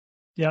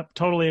 Yep,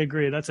 totally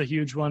agree. That's a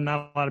huge one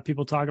not a lot of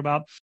people talk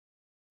about.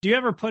 Do you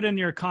ever put in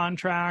your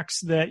contracts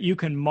that you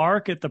can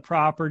market the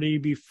property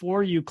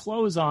before you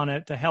close on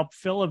it to help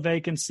fill a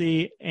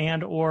vacancy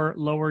and or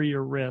lower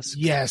your risk?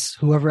 Yes.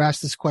 Whoever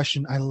asked this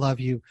question, I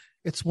love you.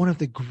 It's one of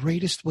the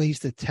greatest ways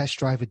to test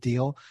drive a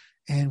deal.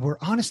 And we're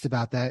honest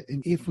about that.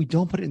 And if we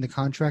don't put it in the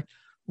contract,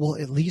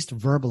 we'll at least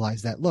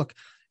verbalize that. Look,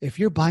 if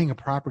you're buying a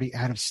property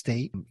out of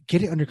state,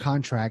 get it under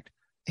contract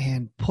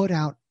and put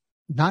out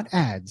not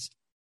ads,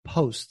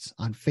 posts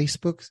on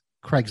Facebook,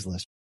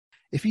 Craigslist.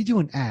 If you do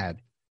an ad,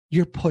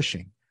 you're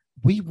pushing.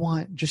 We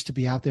want just to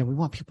be out there. We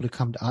want people to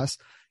come to us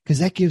because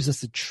that gives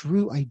us a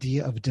true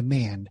idea of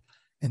demand.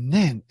 And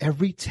then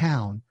every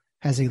town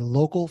has a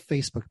local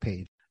Facebook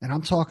page. And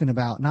I'm talking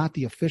about not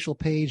the official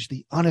page,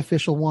 the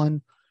unofficial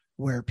one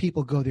where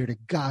people go there to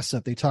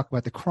gossip. They talk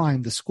about the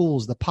crime, the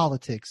schools, the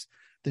politics,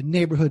 the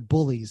neighborhood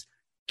bullies.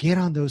 Get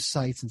on those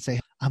sites and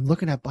say, I'm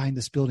looking at buying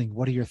this building.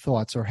 What are your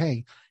thoughts? Or,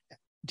 hey,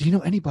 do you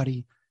know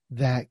anybody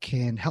that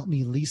can help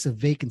me lease a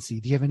vacancy?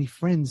 Do you have any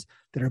friends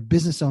that are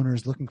business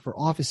owners looking for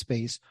office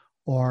space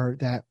or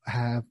that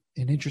have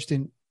an interest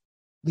in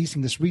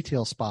leasing this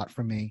retail spot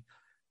from me?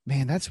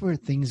 Man, that's where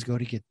things go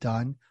to get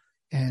done.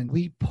 And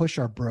we push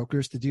our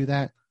brokers to do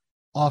that.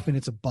 Often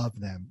it's above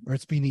them or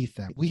it's beneath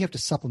them. We have to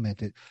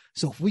supplement it.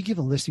 So if we give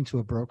a listing to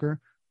a broker,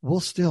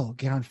 we'll still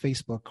get on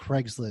Facebook,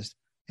 Craigslist,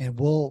 and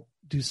we'll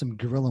do some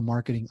guerrilla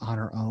marketing on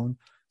our own.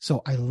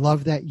 So I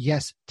love that.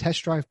 Yes,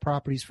 test drive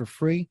properties for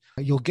free.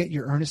 You'll get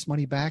your earnest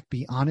money back.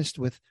 Be honest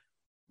with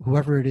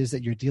whoever it is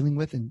that you're dealing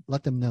with and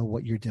let them know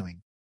what you're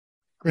doing.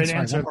 Great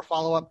answer. One more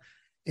follow-up.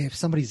 If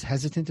somebody's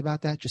hesitant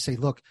about that, just say,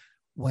 look,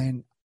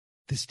 when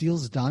this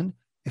deal's done,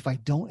 if I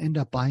don't end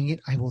up buying it,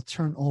 I will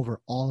turn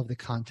over all of the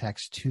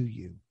contacts to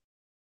you.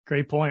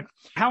 Great point.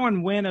 How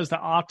and when is the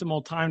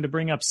optimal time to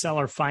bring up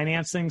seller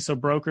financing so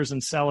brokers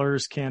and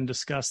sellers can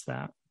discuss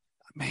that?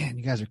 Man,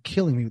 you guys are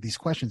killing me with these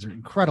questions. They're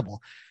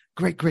incredible.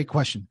 Great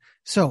question.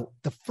 So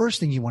the first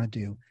thing you want to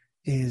do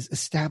is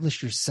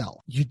establish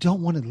yourself. You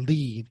don't want to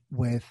lead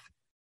with,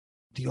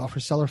 do you offer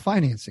seller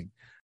financing?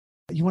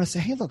 You want to say,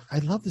 hey, look, I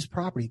love this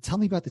property. Tell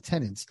me about the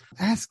tenants.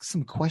 Ask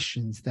some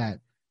questions that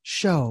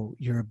show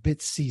you're a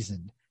bit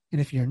seasoned. And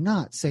if you're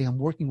not, say, I'm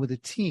working with a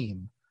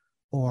team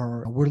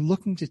or we're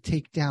looking to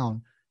take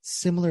down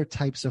similar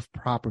types of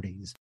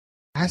properties.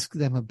 Ask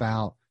them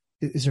about,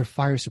 is there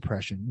fire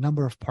suppression,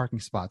 number of parking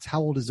spots,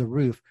 how old is the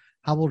roof,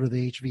 how old are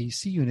the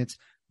HVAC units?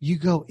 You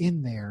go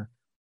in there,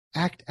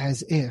 act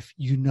as if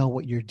you know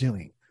what you're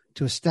doing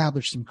to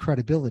establish some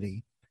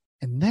credibility,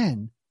 and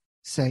then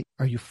say,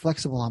 are you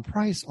flexible on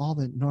price? All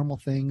the normal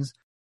things.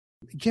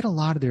 Get a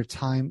lot of their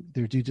time,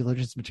 their due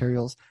diligence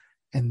materials,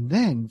 and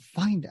then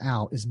find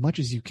out as much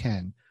as you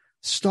can.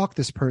 Stalk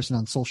this person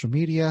on social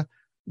media,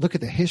 look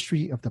at the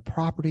history of the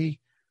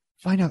property,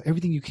 find out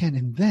everything you can,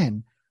 and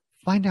then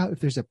find out if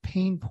there's a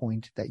pain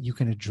point that you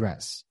can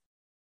address.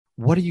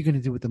 What are you going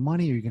to do with the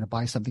money? Are you going to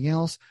buy something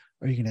else?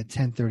 Are you going to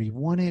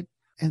 1031 it?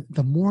 And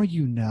the more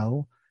you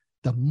know,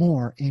 the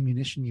more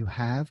ammunition you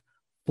have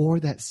for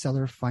that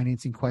seller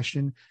financing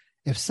question.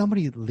 If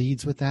somebody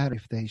leads with that,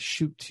 if they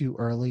shoot too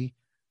early,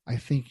 I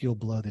think you'll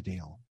blow the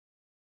deal.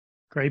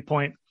 Great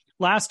point.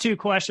 Last two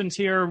questions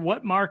here.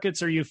 What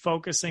markets are you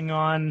focusing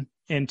on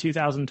in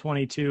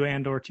 2022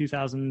 and or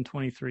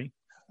 2023?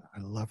 I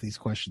love these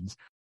questions.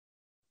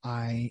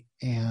 I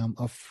am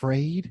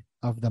afraid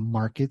of the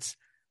markets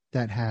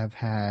that have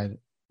had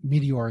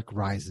meteoric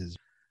rises.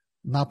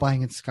 not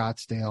buying in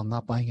Scottsdale,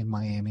 not buying in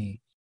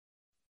Miami.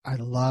 I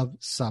love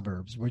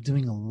suburbs. We're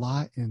doing a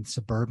lot in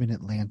suburban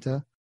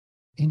Atlanta,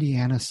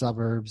 Indiana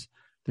suburbs.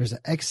 There's an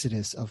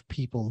exodus of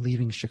people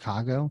leaving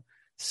Chicago,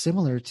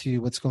 similar to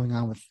what's going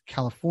on with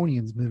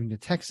Californians moving to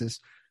Texas.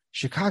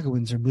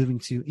 Chicagoans are moving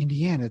to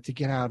Indiana to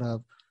get out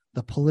of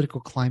the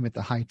political climate,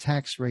 the high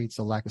tax rates,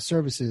 the lack of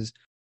services.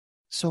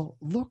 So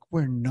look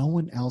where no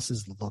one else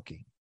is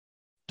looking.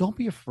 Don't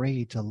be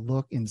afraid to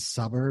look in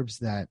suburbs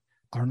that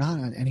are not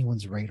on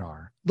anyone's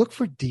radar. Look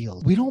for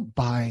deals. We don't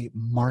buy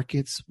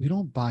markets. We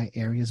don't buy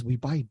areas. We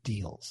buy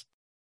deals.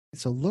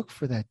 So look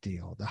for that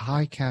deal, the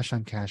high cash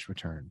on cash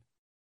return.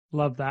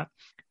 Love that.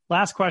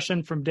 Last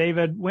question from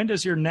David. When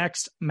does your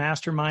next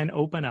mastermind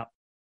open up?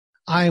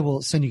 I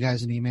will send you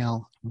guys an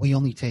email. We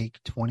only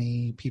take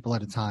 20 people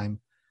at a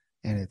time,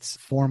 and it's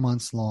 4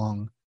 months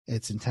long.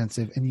 It's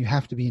intensive, and you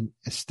have to be an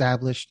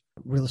established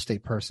real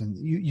estate person.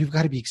 You've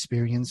got to be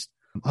experienced.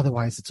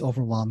 Otherwise, it's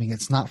overwhelming.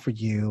 It's not for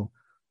you.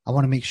 I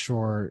want to make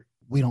sure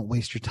we don't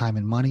waste your time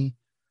and money.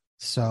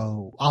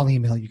 So I'll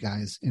email you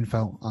guys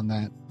info on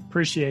that.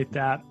 Appreciate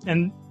that.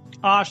 And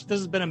Ash, this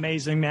has been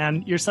amazing,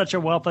 man. You're such a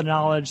wealth of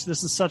knowledge.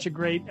 This is such a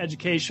great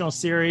educational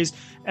series.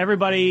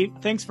 Everybody,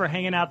 thanks for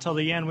hanging out till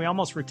the end. We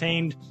almost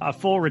retained a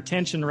full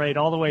retention rate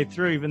all the way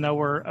through, even though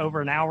we're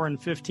over an hour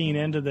and 15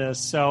 into this.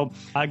 So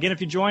again,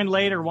 if you join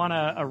late or want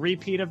a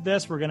repeat of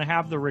this, we're going to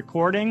have the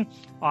recording.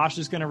 Ash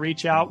is going to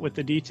reach out with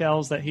the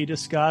details that he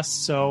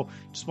discussed. So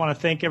just want to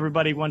thank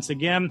everybody once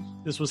again.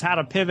 This was how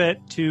to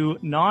pivot to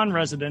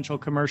non-residential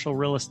commercial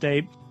real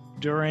estate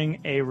during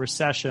a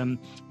recession.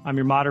 I'm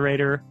your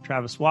moderator,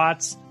 Travis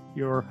Watts.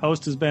 Your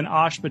host has been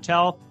Ash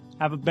Patel.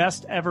 Have a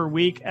best ever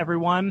week,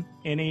 everyone.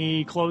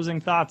 Any closing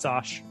thoughts,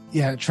 Ash?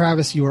 Yeah,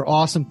 Travis, you were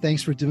awesome.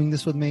 Thanks for doing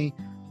this with me.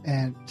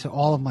 And to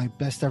all of my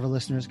best ever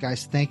listeners,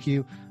 guys, thank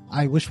you.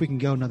 I wish we can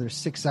go another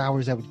 6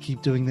 hours. I would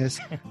keep doing this,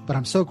 but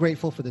I'm so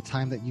grateful for the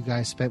time that you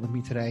guys spent with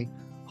me today.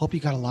 Hope you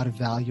got a lot of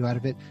value out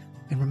of it.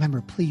 And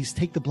remember, please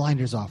take the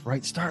blinders off,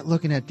 right? Start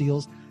looking at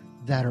deals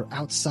that are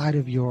outside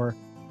of your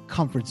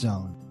comfort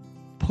zone.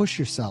 Push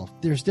yourself.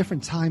 There's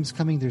different times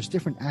coming. There's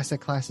different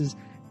asset classes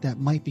that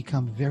might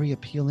become very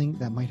appealing,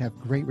 that might have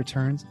great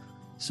returns.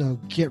 So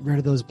get rid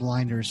of those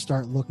blinders.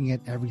 Start looking at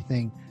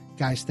everything.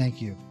 Guys,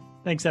 thank you.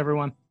 Thanks,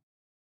 everyone.